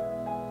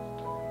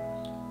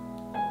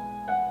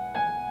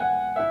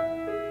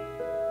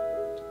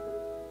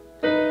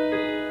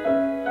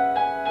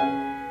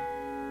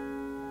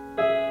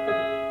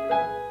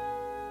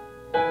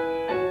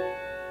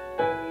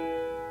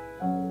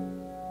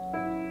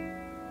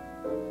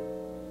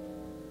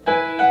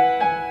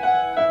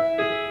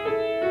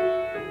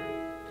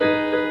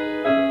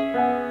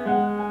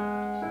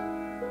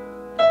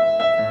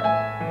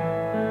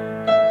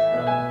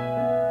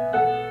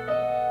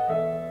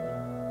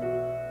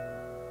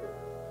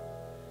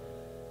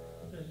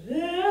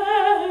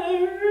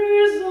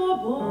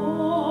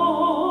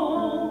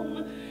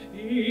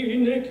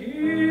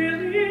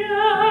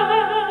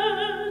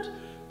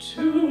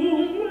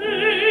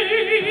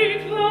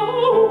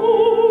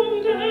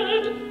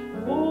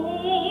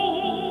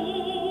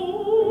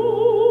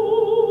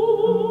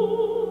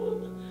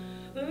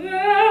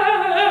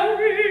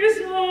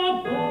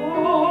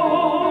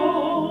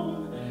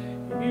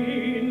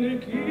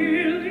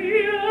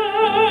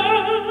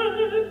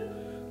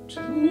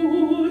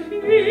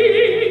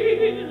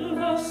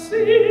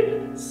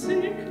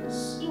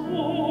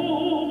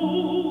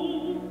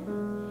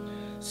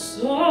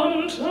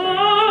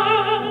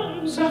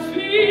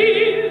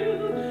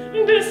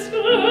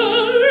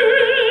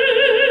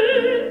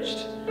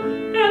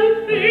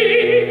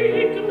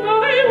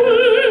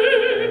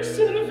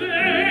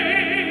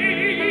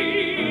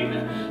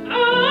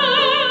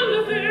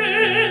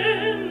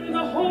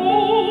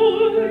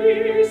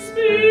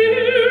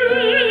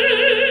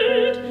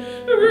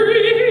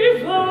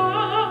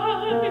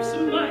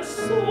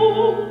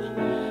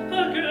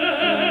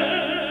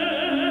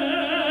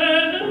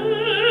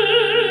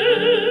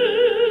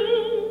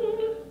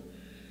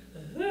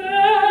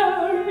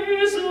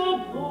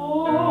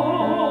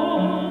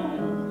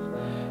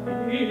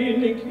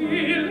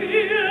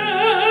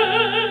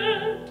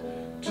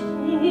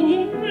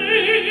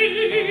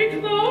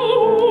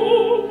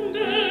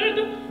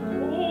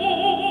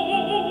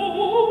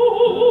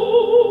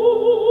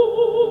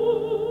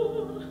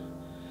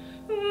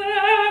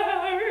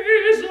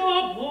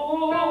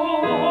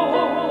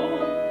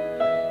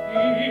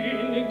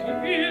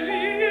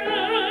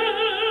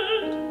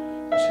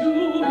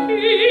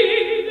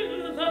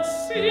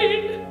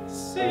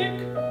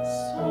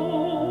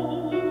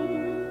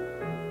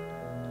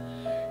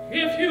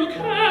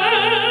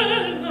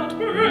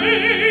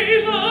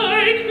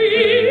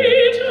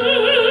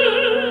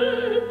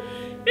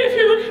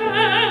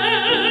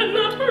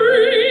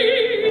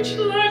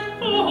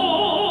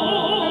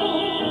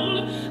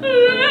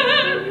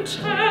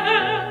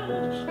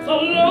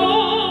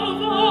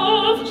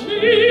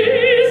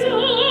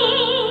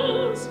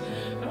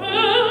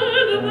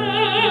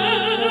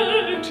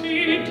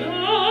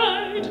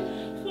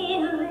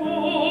 For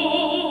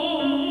all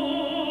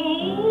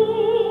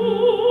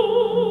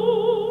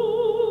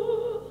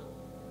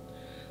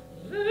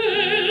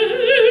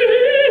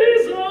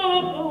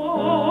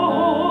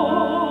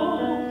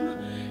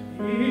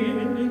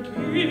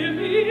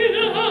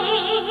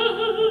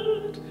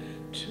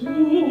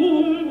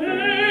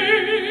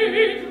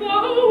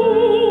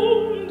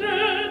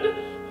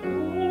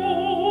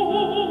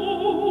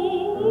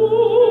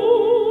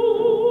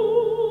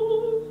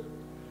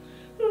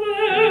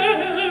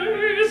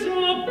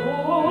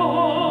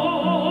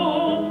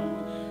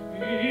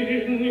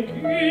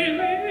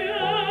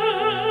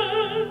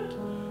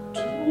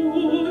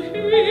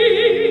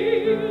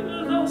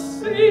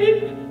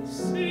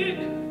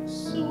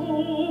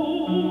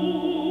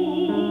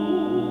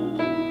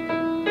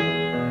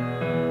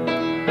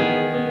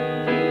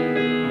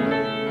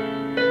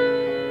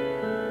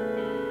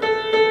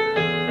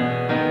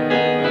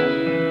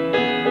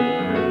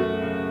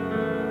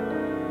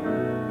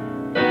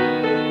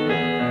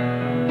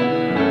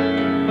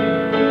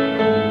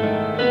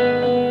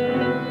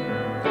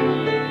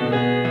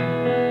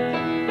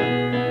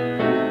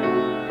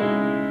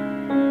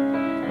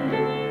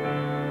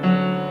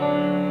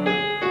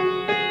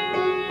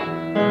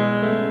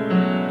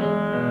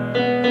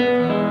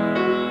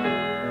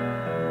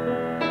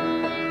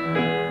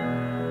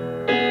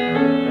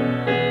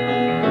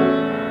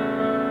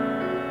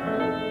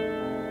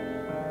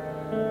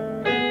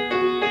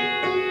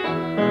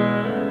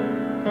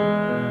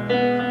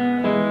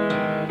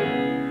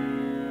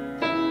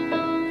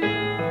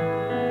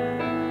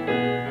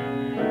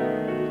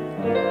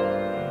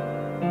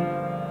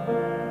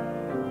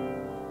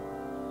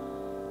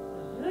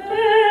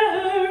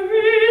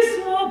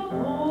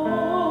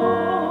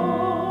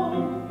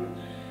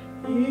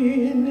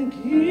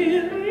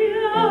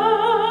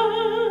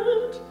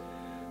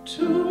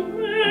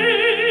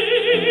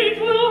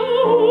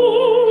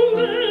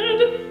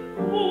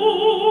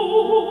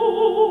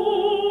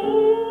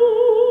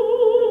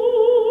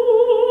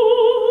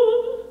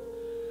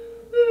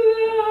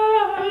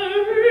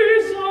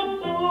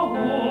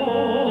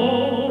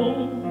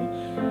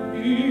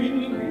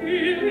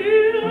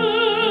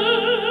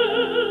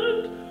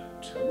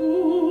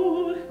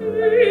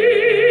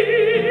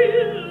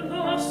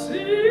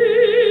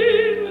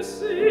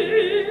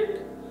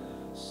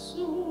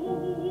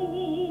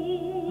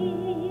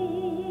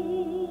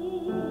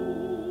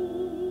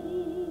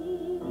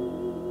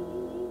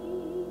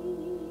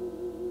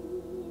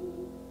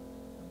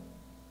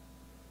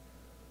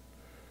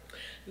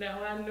Now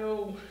I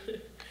know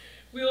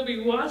we'll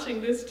be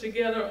watching this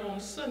together on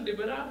Sunday,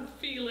 but I'm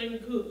feeling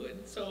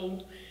good.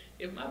 So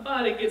if my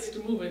body gets to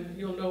moving,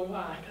 you'll know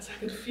why, because I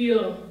can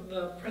feel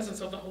the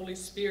presence of the Holy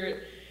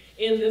Spirit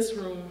in this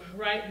room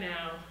right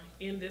now,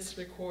 in this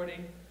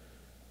recording.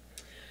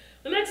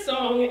 The next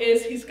song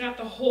is He's Got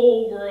the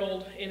Whole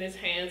World in His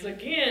Hands.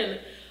 Again,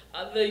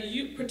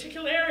 the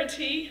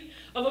particularity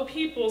of a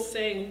people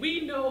saying,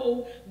 we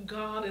know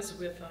God is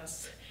with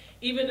us,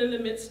 even in the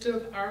midst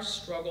of our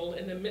struggle,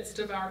 in the midst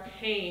of our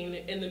pain,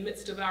 in the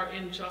midst of our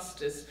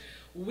injustice.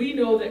 We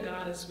know that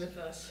God is with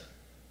us.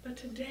 But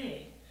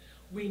today,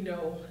 we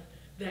know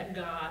that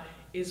God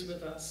is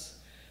with us.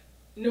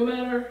 No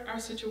matter our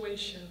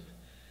situation,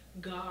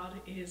 God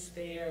is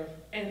there.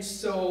 And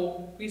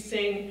so we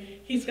sing,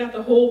 He's Got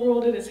the Whole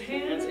World in His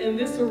Hands, and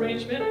this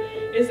arrangement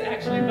is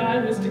actually by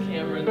Mr.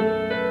 Cameron.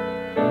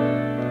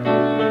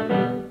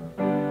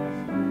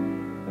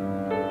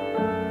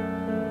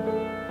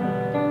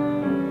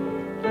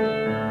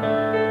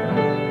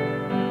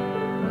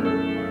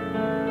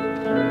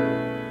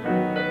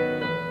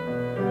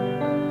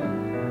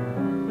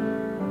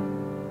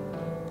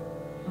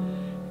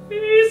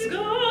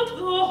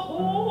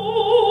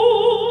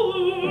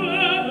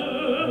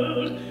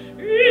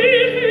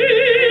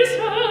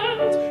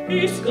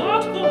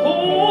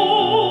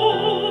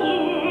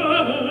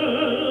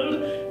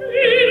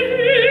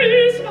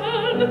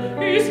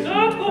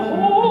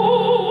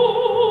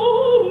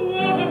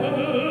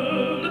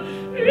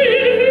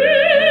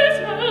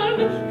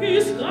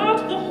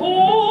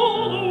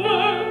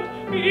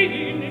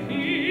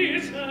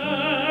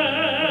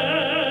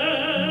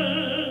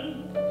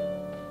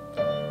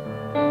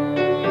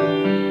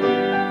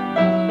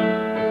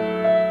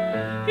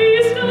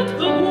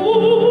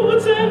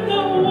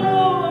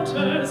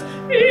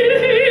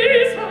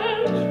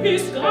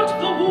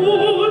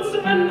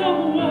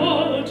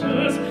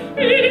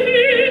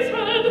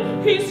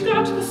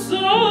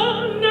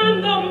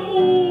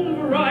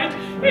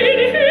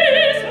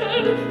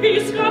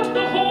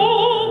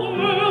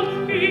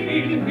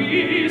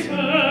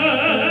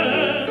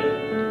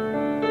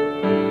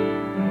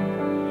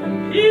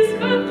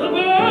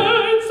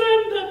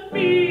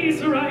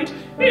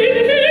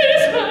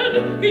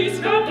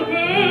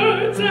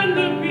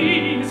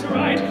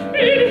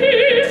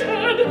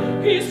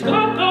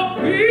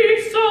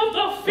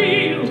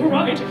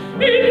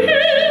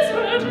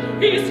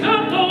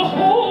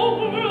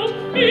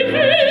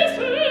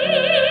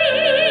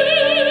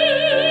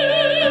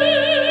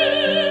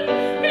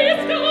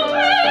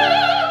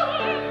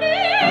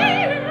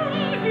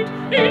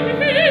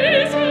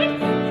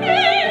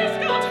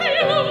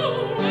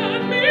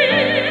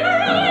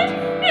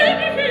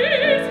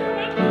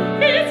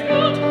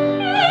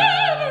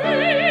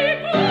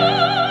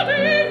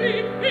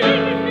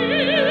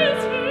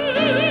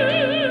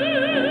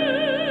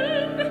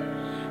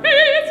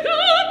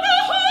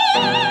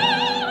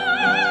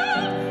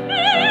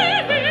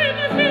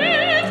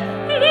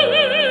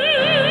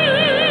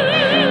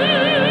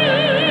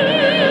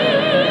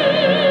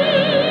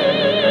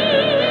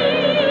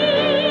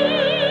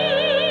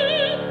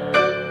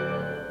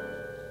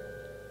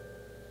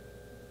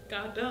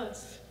 God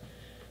does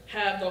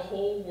have the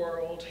whole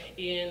world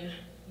in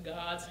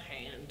God's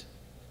hand.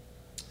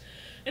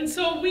 And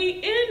so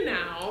we end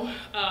now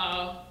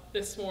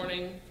this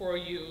morning for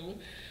you,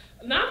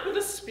 not with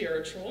a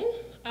spiritual,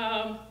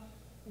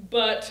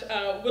 but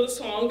with a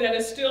song that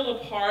is still a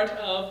part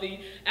of the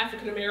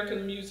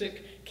African-American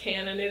music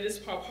canon. It is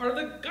part of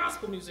the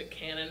gospel music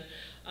canon,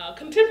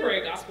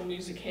 contemporary gospel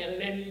music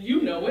canon, and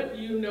you know it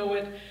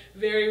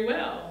very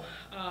well,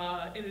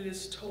 and it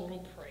is Total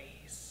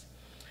Praise.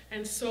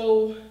 And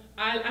so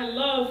I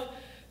love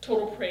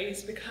Total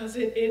Praise because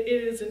it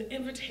is an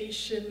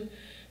invitation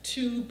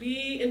to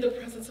be in the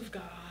presence of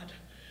God,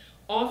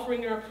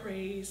 offering our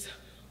praise,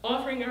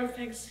 offering our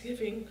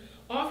thanksgiving,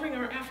 offering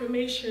our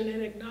affirmation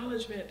and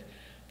acknowledgement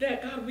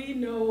that, God, we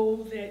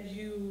know that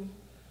you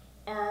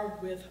are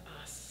with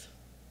us.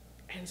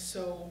 And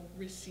so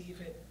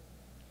receive it,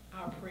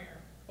 our prayer,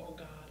 oh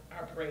God,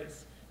 our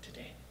praise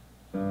today.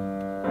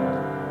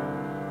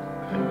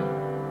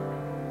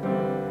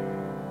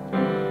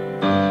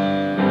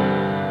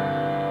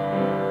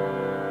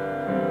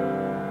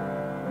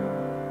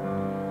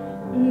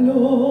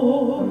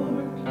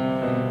 Lord,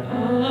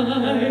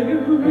 I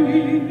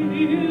relieved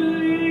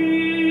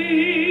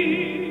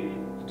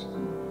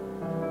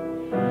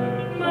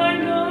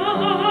mine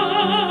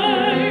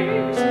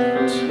eyes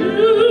to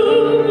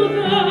the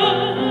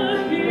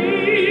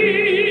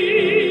hills,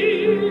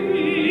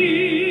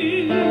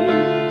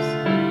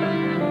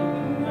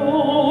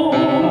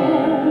 knowing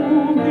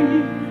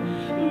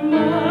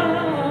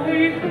my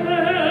help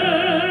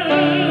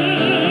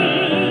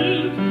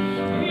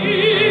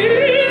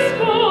is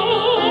from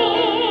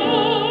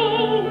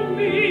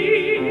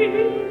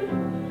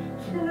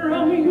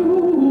you.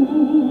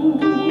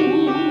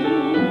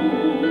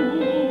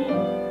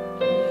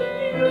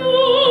 Your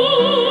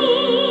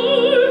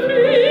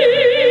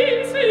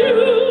peace you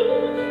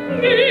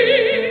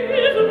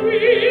give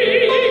me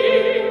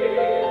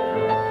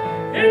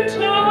in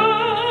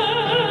time.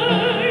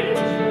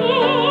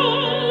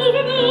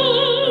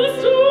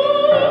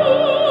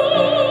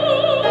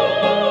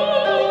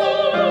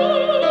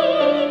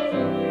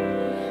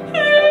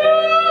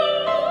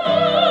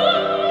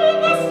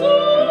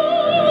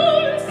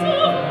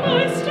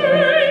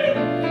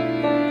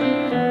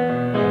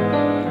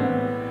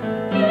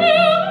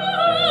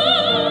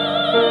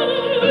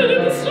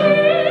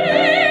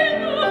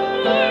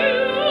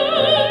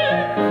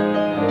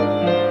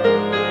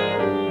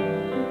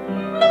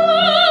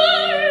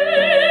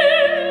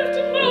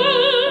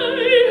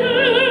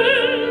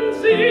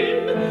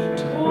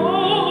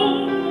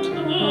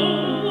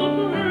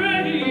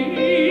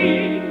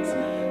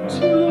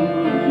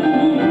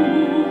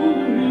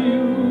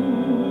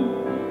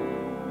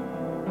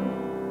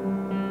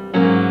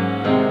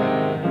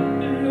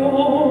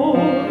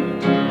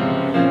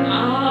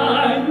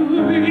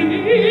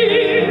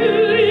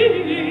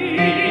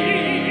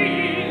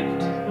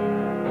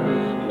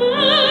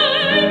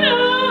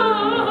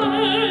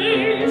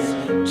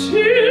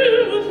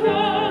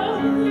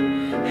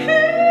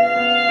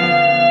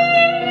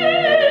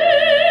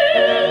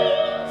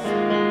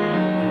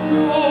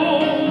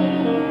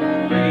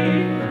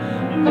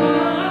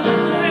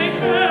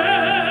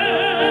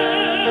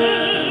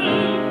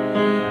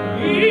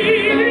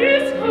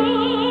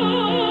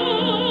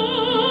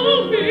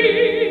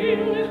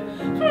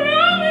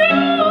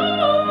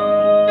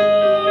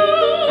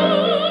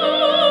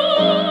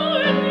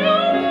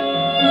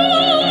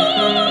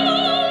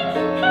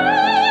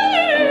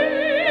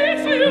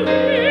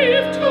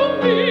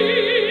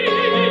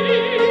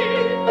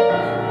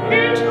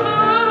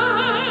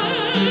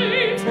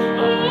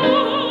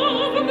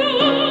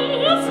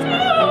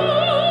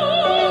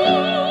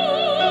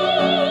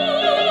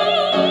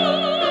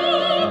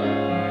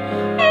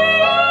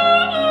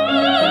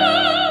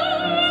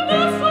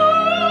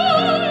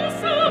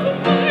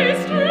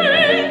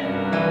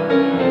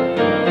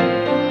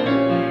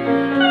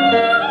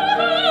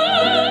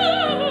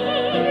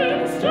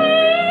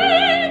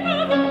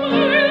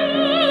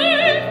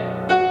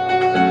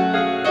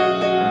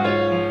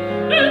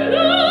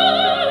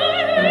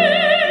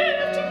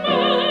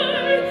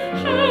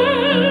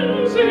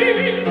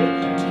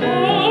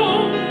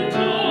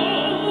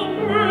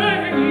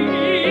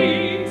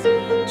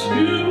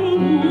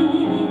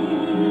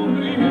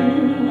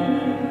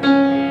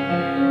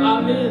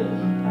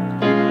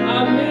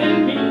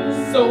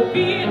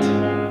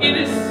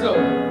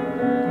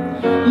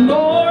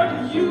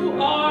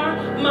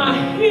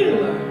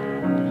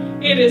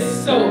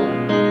 is so.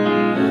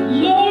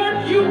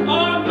 Lord, you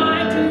are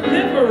my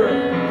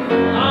deliverer.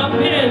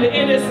 Amen.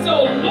 It is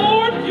so.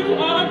 Lord, you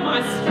are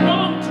my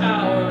strong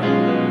tower.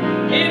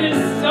 It is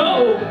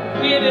so.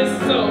 It is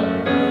so.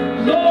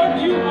 Lord,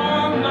 you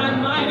are my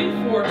mighty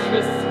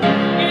fortress.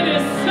 It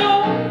is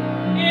so.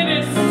 It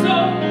is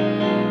so.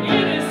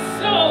 It is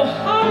so.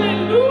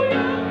 Hallelujah.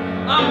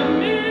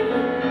 Amen.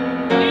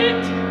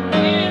 It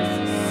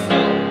is so.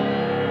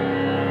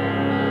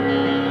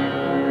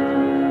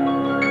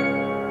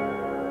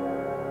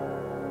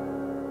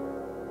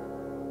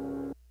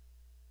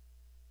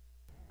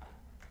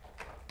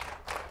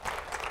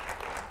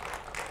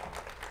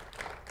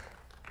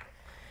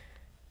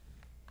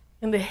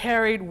 In the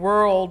harried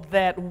world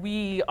that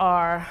we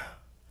are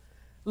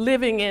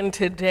living in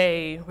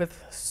today,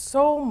 with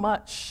so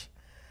much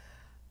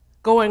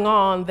going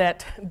on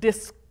that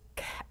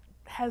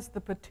has the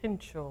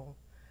potential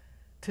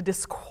to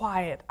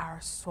disquiet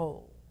our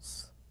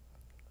souls,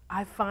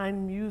 I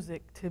find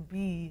music to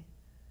be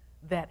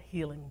that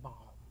healing balm.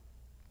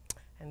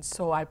 And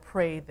so I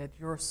pray that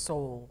your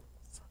souls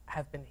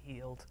have been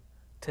healed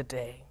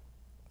today.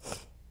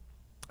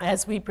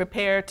 As we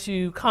prepare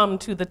to come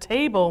to the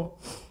table,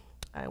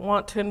 I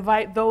want to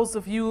invite those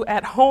of you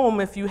at home,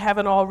 if you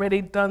haven't already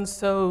done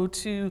so,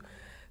 to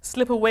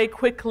slip away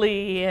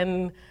quickly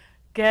and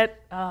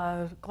get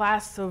a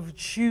glass of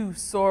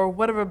juice or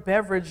whatever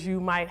beverage you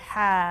might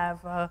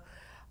have,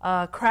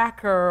 a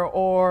cracker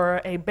or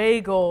a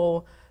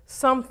bagel,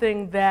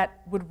 something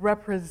that would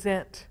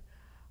represent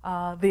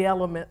the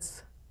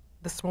elements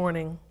this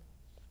morning.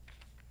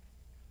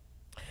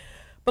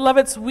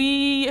 Beloveds,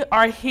 we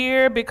are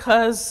here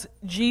because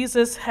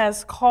Jesus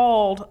has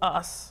called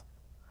us,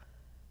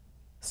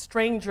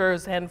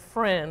 strangers and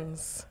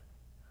friends,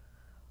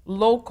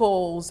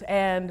 locals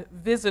and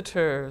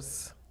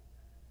visitors,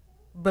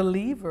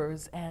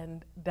 believers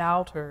and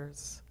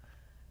doubters,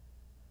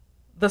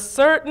 the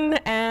certain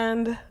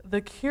and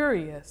the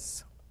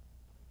curious.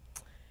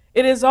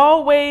 It is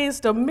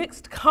always the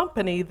mixed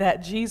company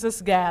that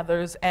Jesus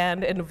gathers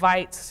and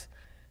invites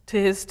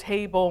to his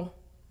table,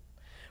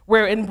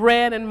 where in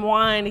bread and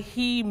wine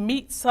he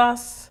meets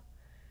us,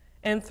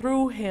 and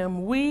through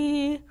him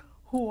we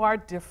who are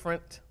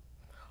different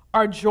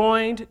are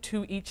joined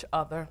to each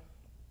other.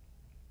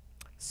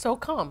 So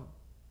come.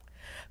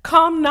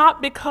 Come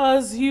not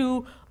because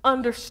you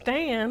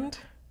understand,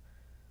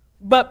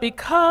 but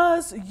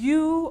because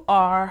you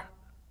are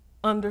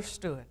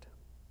understood.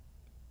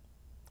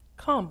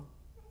 Come.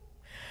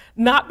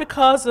 Not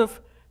because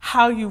of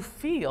how you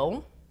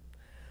feel,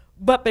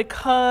 but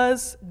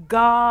because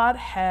God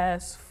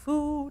has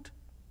food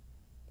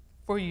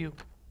for you.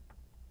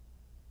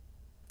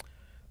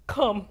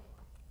 Come.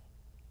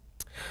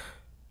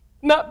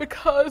 Not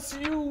because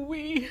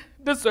we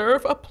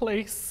deserve a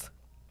place,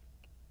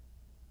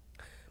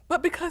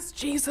 but because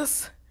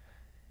Jesus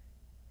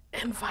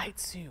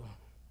invites you,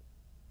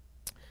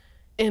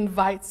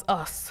 invites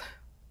us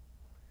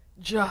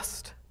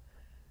just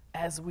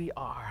as we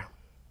are.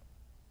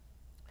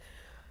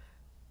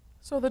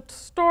 So the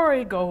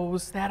story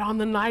goes that on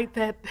the night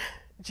that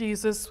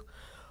Jesus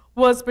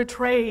was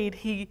betrayed,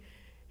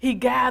 he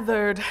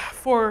gathered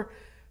for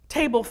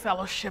table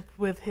fellowship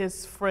with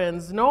his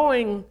friends,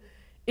 knowing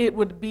it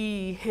would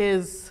be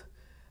his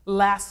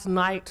last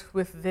night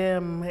with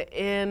them.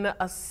 In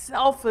a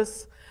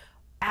selfless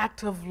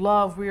act of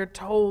love, we are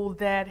told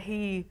that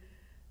he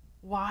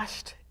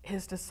washed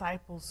his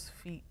disciples'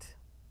 feet.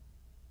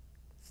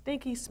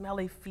 Stinky,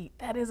 smelly feet.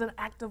 That is an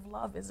act of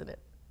love, isn't it?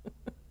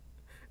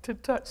 To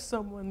touch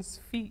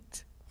someone's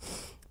feet.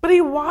 But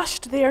he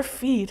washed their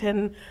feet,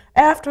 and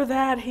after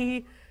that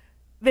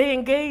they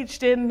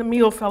engaged in the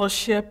meal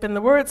fellowship, and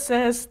the word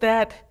says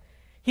that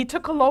he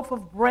took a loaf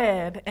of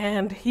bread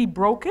and he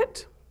broke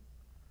it.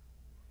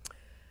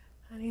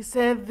 And he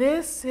said,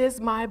 "This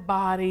is my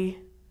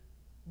body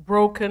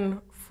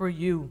broken for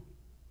you.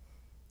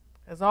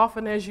 As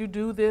often as you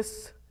do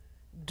this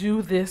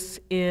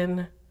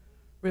in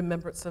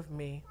remembrance of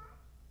me."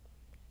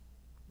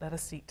 Let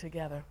us eat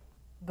together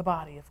the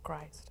body of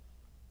Christ.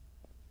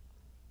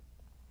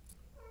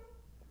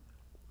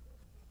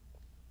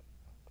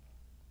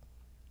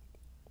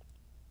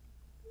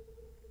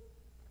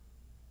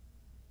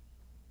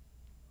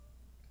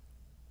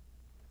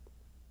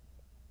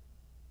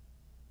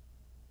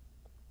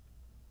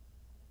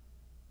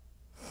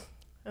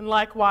 And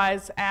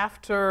likewise,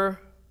 after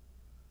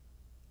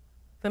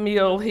the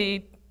meal,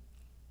 he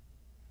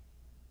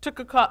took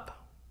a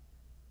cup,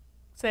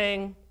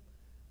 saying,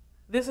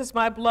 "This is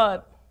my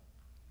blood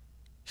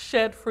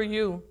shed for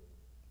you.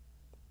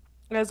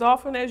 As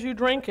often as you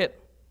drink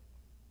it,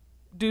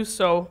 do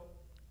so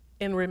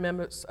in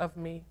remembrance of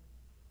me."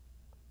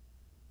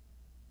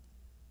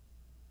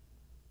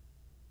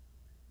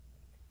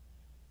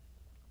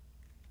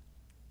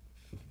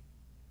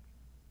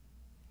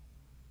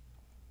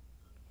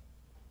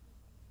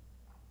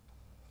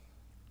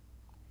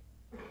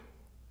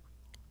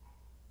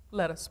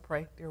 Let us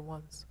pray, dear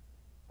ones.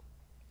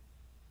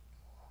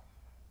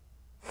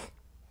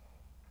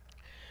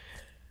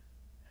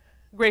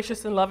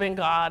 Gracious and loving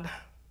God,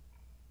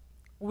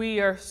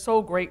 we are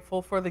so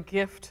grateful for the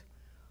gift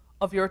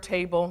of your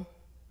table,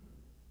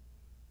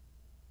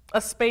 a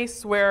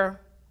space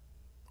where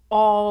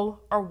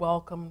all are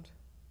welcomed,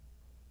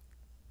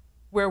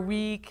 where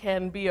we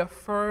can be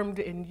affirmed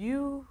in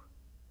you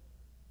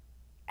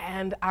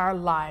and our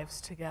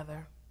lives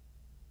together.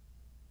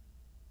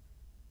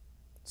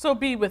 So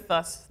be with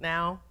us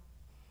now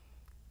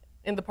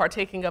in the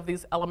partaking of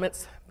these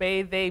elements.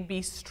 May they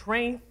be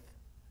strength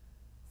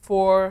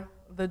for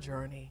the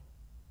journey.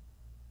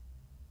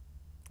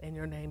 In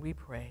your name we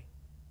pray.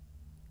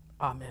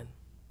 Amen.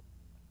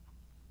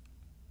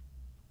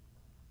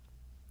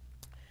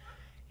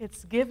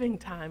 It's giving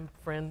time,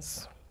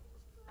 friends.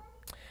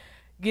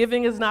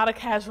 Giving is not a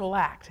casual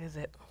act, is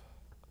it?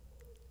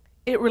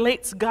 It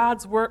relates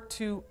God's work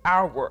to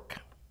our work.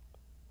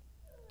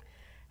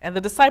 And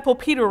the disciple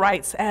Peter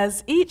writes,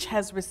 as each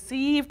has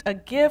received a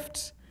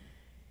gift,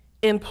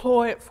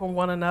 employ it for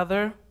one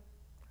another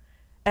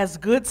as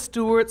good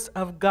stewards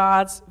of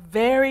God's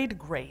varied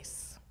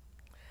grace,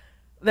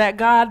 that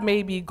God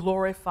may be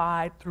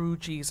glorified through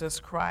Jesus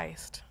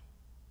Christ.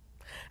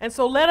 And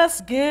so let us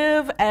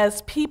give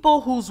as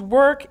people whose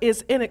work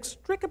is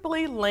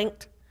inextricably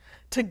linked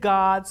to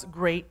God's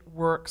great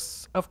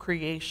works of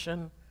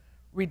creation,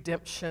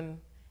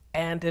 redemption,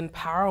 and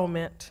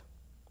empowerment.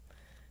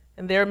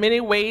 And there are many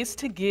ways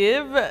to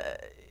give.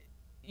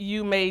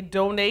 You may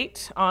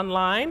donate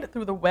online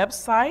through the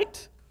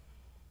website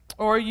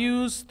or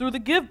use through the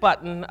Give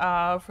button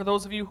for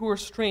those of you who are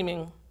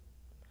streaming,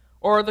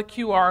 or the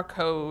QR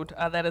code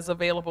that is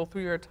available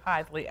through your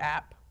Tithely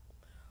app.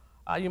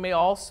 You may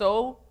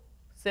also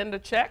send a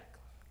check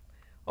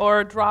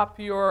or drop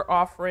your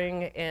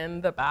offering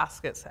in the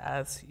baskets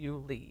as you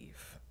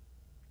leave.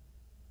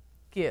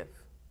 Give,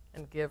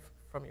 and give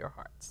from your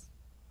hearts.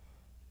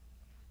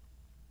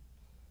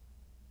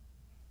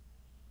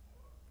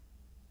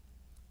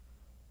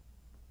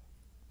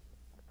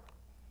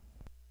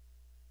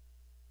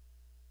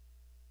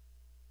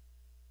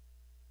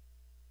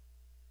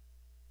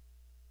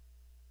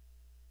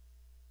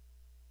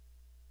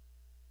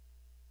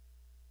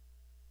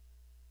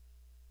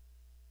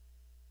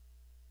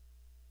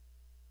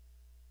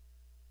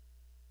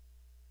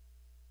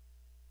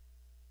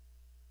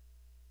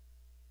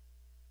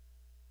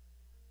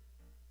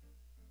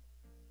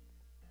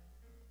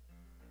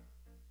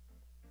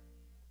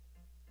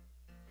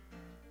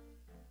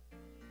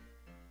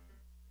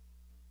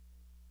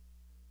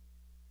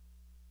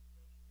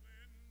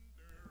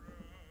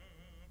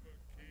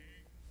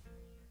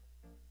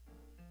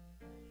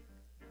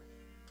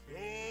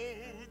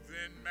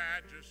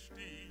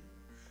 Majesty,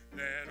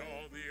 let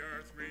all the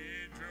earth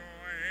rejoice.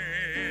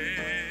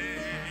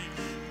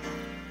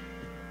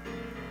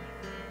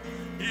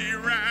 He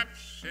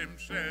wraps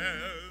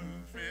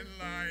himself in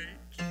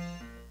light,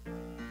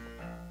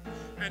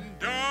 and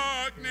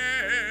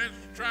darkness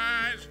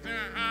tries to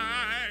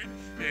hide.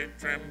 It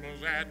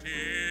trembles at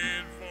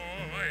his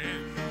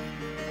voice.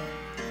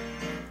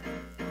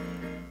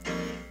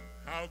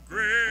 How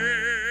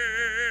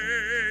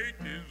great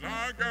is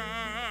our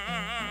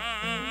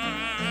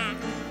God!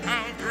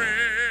 How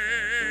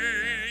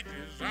great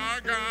is our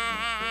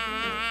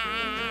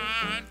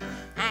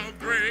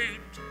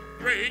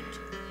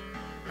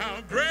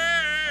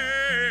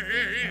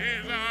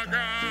God.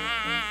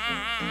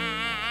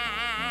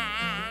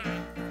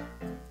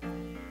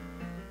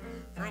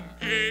 From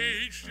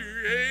age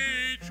to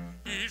age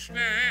he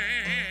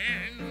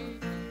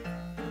stands.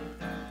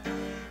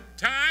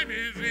 Time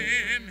is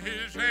in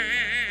his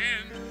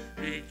hands,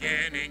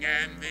 beginning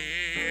and the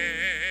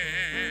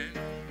end.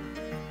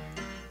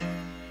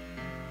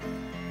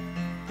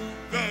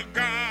 The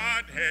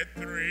Godhead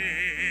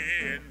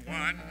three in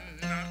one,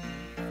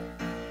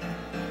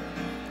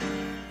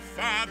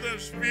 Father,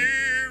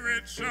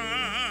 Spirit,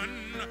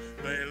 Son,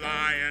 the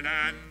Lion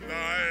and the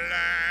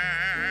Lamb.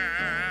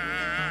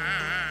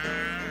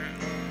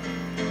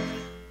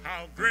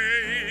 How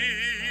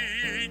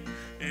great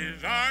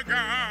is our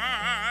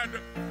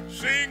God!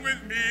 Sing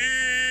with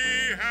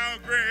me, how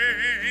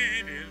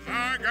great is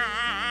our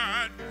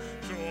God!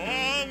 So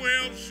all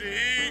will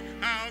see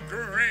how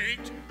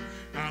great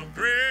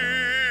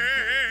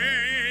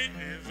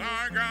is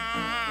our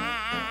God.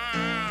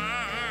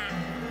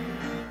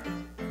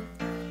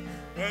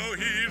 Well,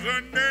 he's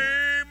a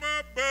name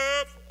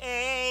above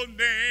all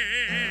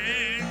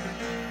names.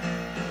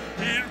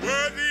 He's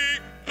worthy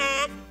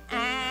of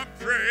our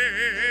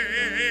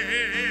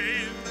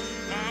praise.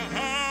 My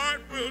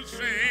heart will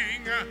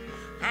sing,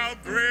 how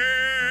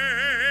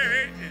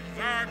great is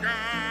our God.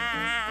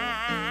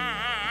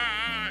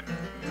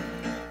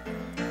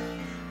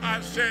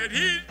 I said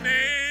his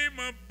name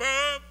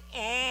above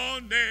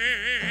all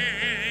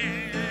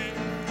names,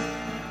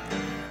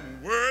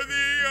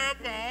 worthy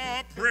of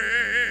all praise.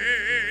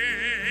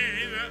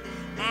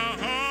 My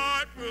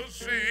heart will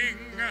sing,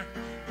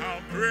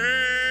 how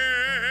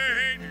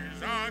great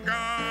is our God.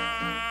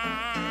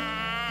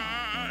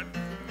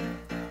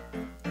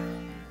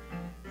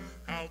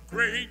 How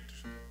great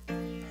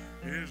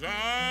is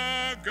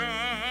our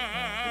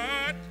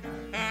God.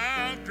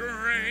 How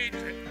great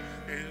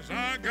is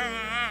our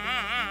God.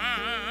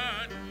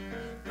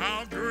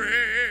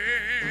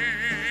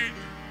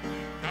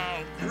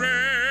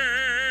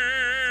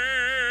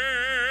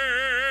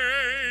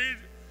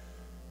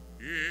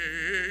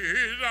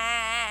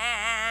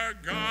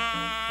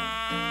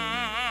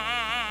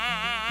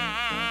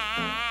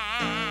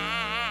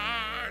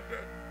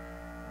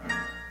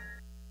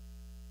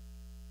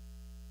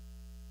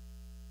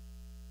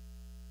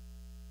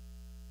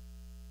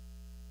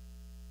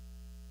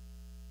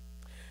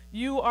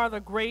 You are the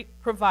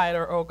great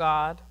provider, O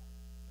God,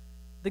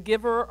 the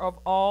giver of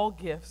all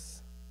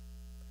gifts.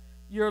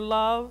 Your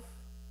love,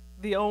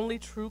 the only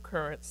true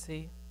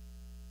currency.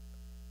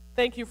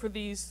 Thank you for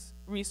these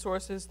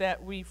resources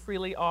that we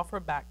freely offer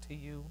back to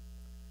you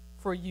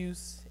for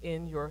use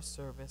in your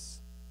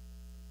service.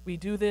 We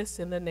do this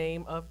in the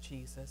name of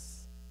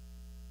Jesus.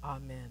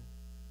 Amen.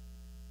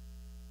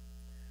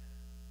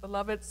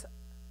 Beloveds,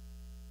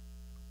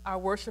 our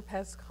worship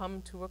has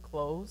come to a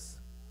close.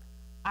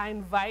 I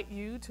invite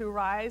you to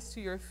rise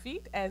to your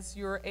feet as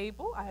you're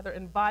able, either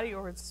in body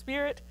or in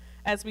spirit,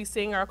 as we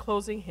sing our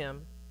closing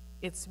hymn,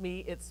 It's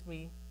Me, It's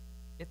Me,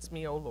 It's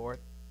Me, O Lord.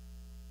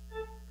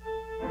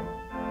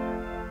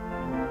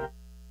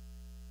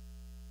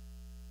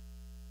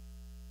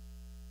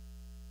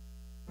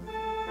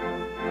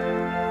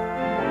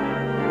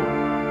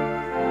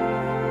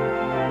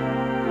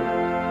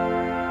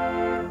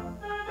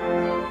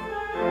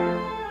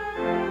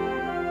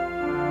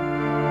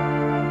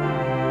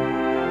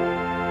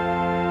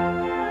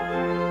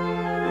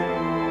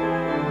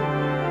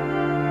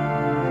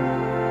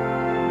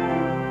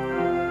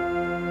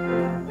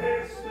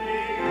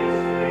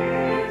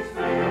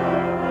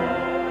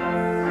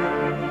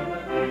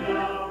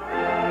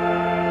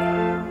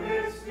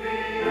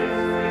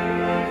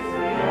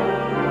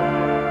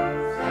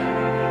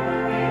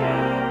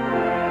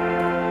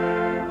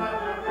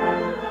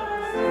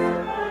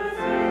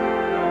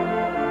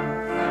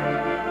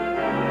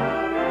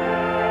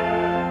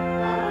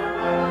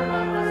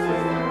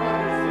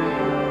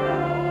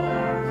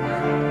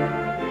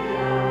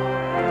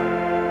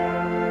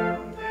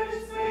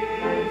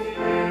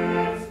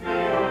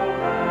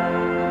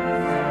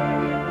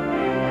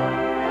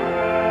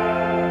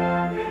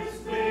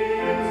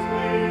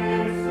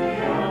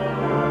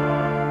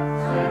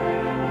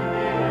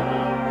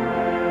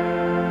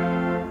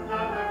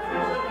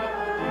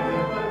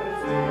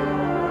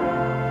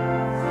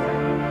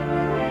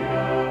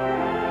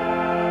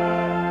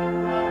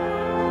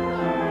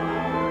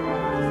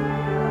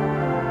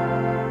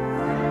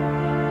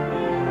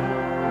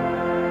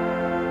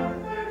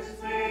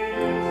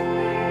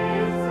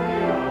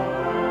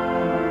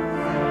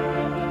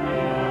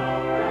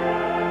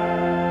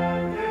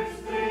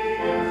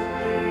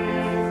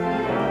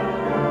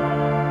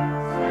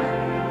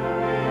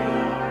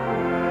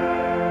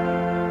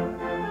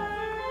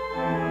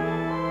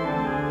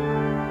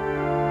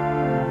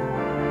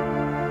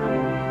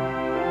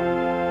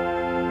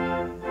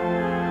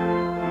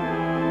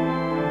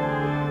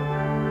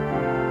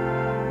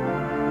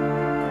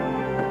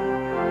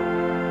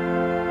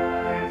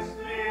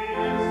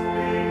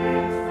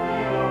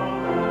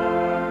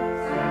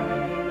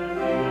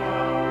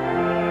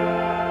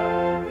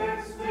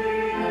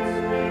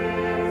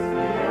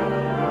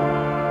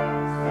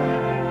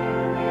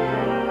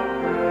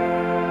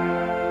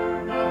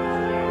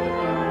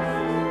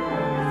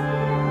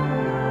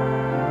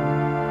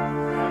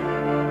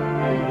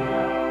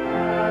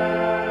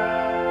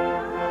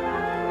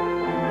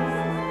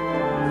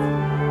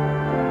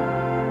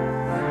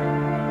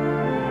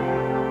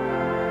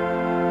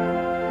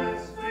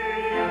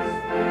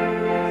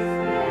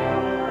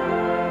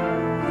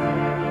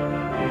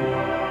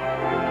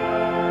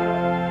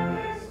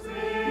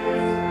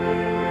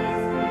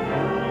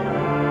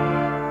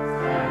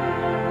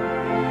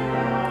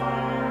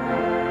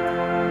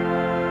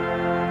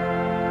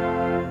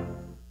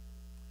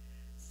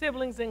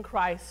 Siblings in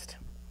Christ,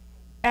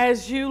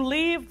 as you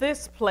leave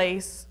this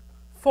place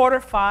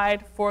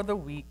fortified for the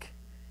week,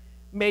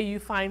 may you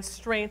find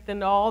strength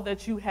in all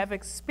that you have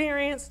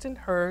experienced and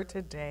heard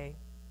today,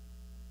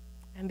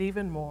 and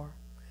even more.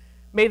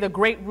 May the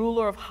great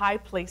ruler of high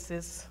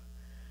places,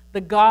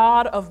 the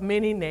God of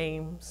many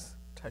names,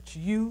 touch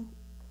you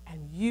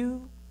and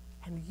you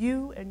and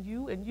you and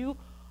you and you,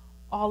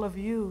 all of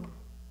you,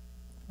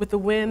 with the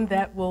wind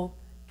that will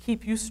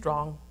keep you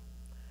strong,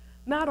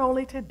 not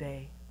only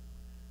today,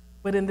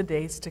 but in the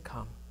days to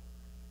come.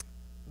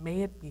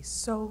 May it be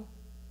so.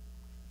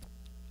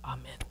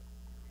 Amen.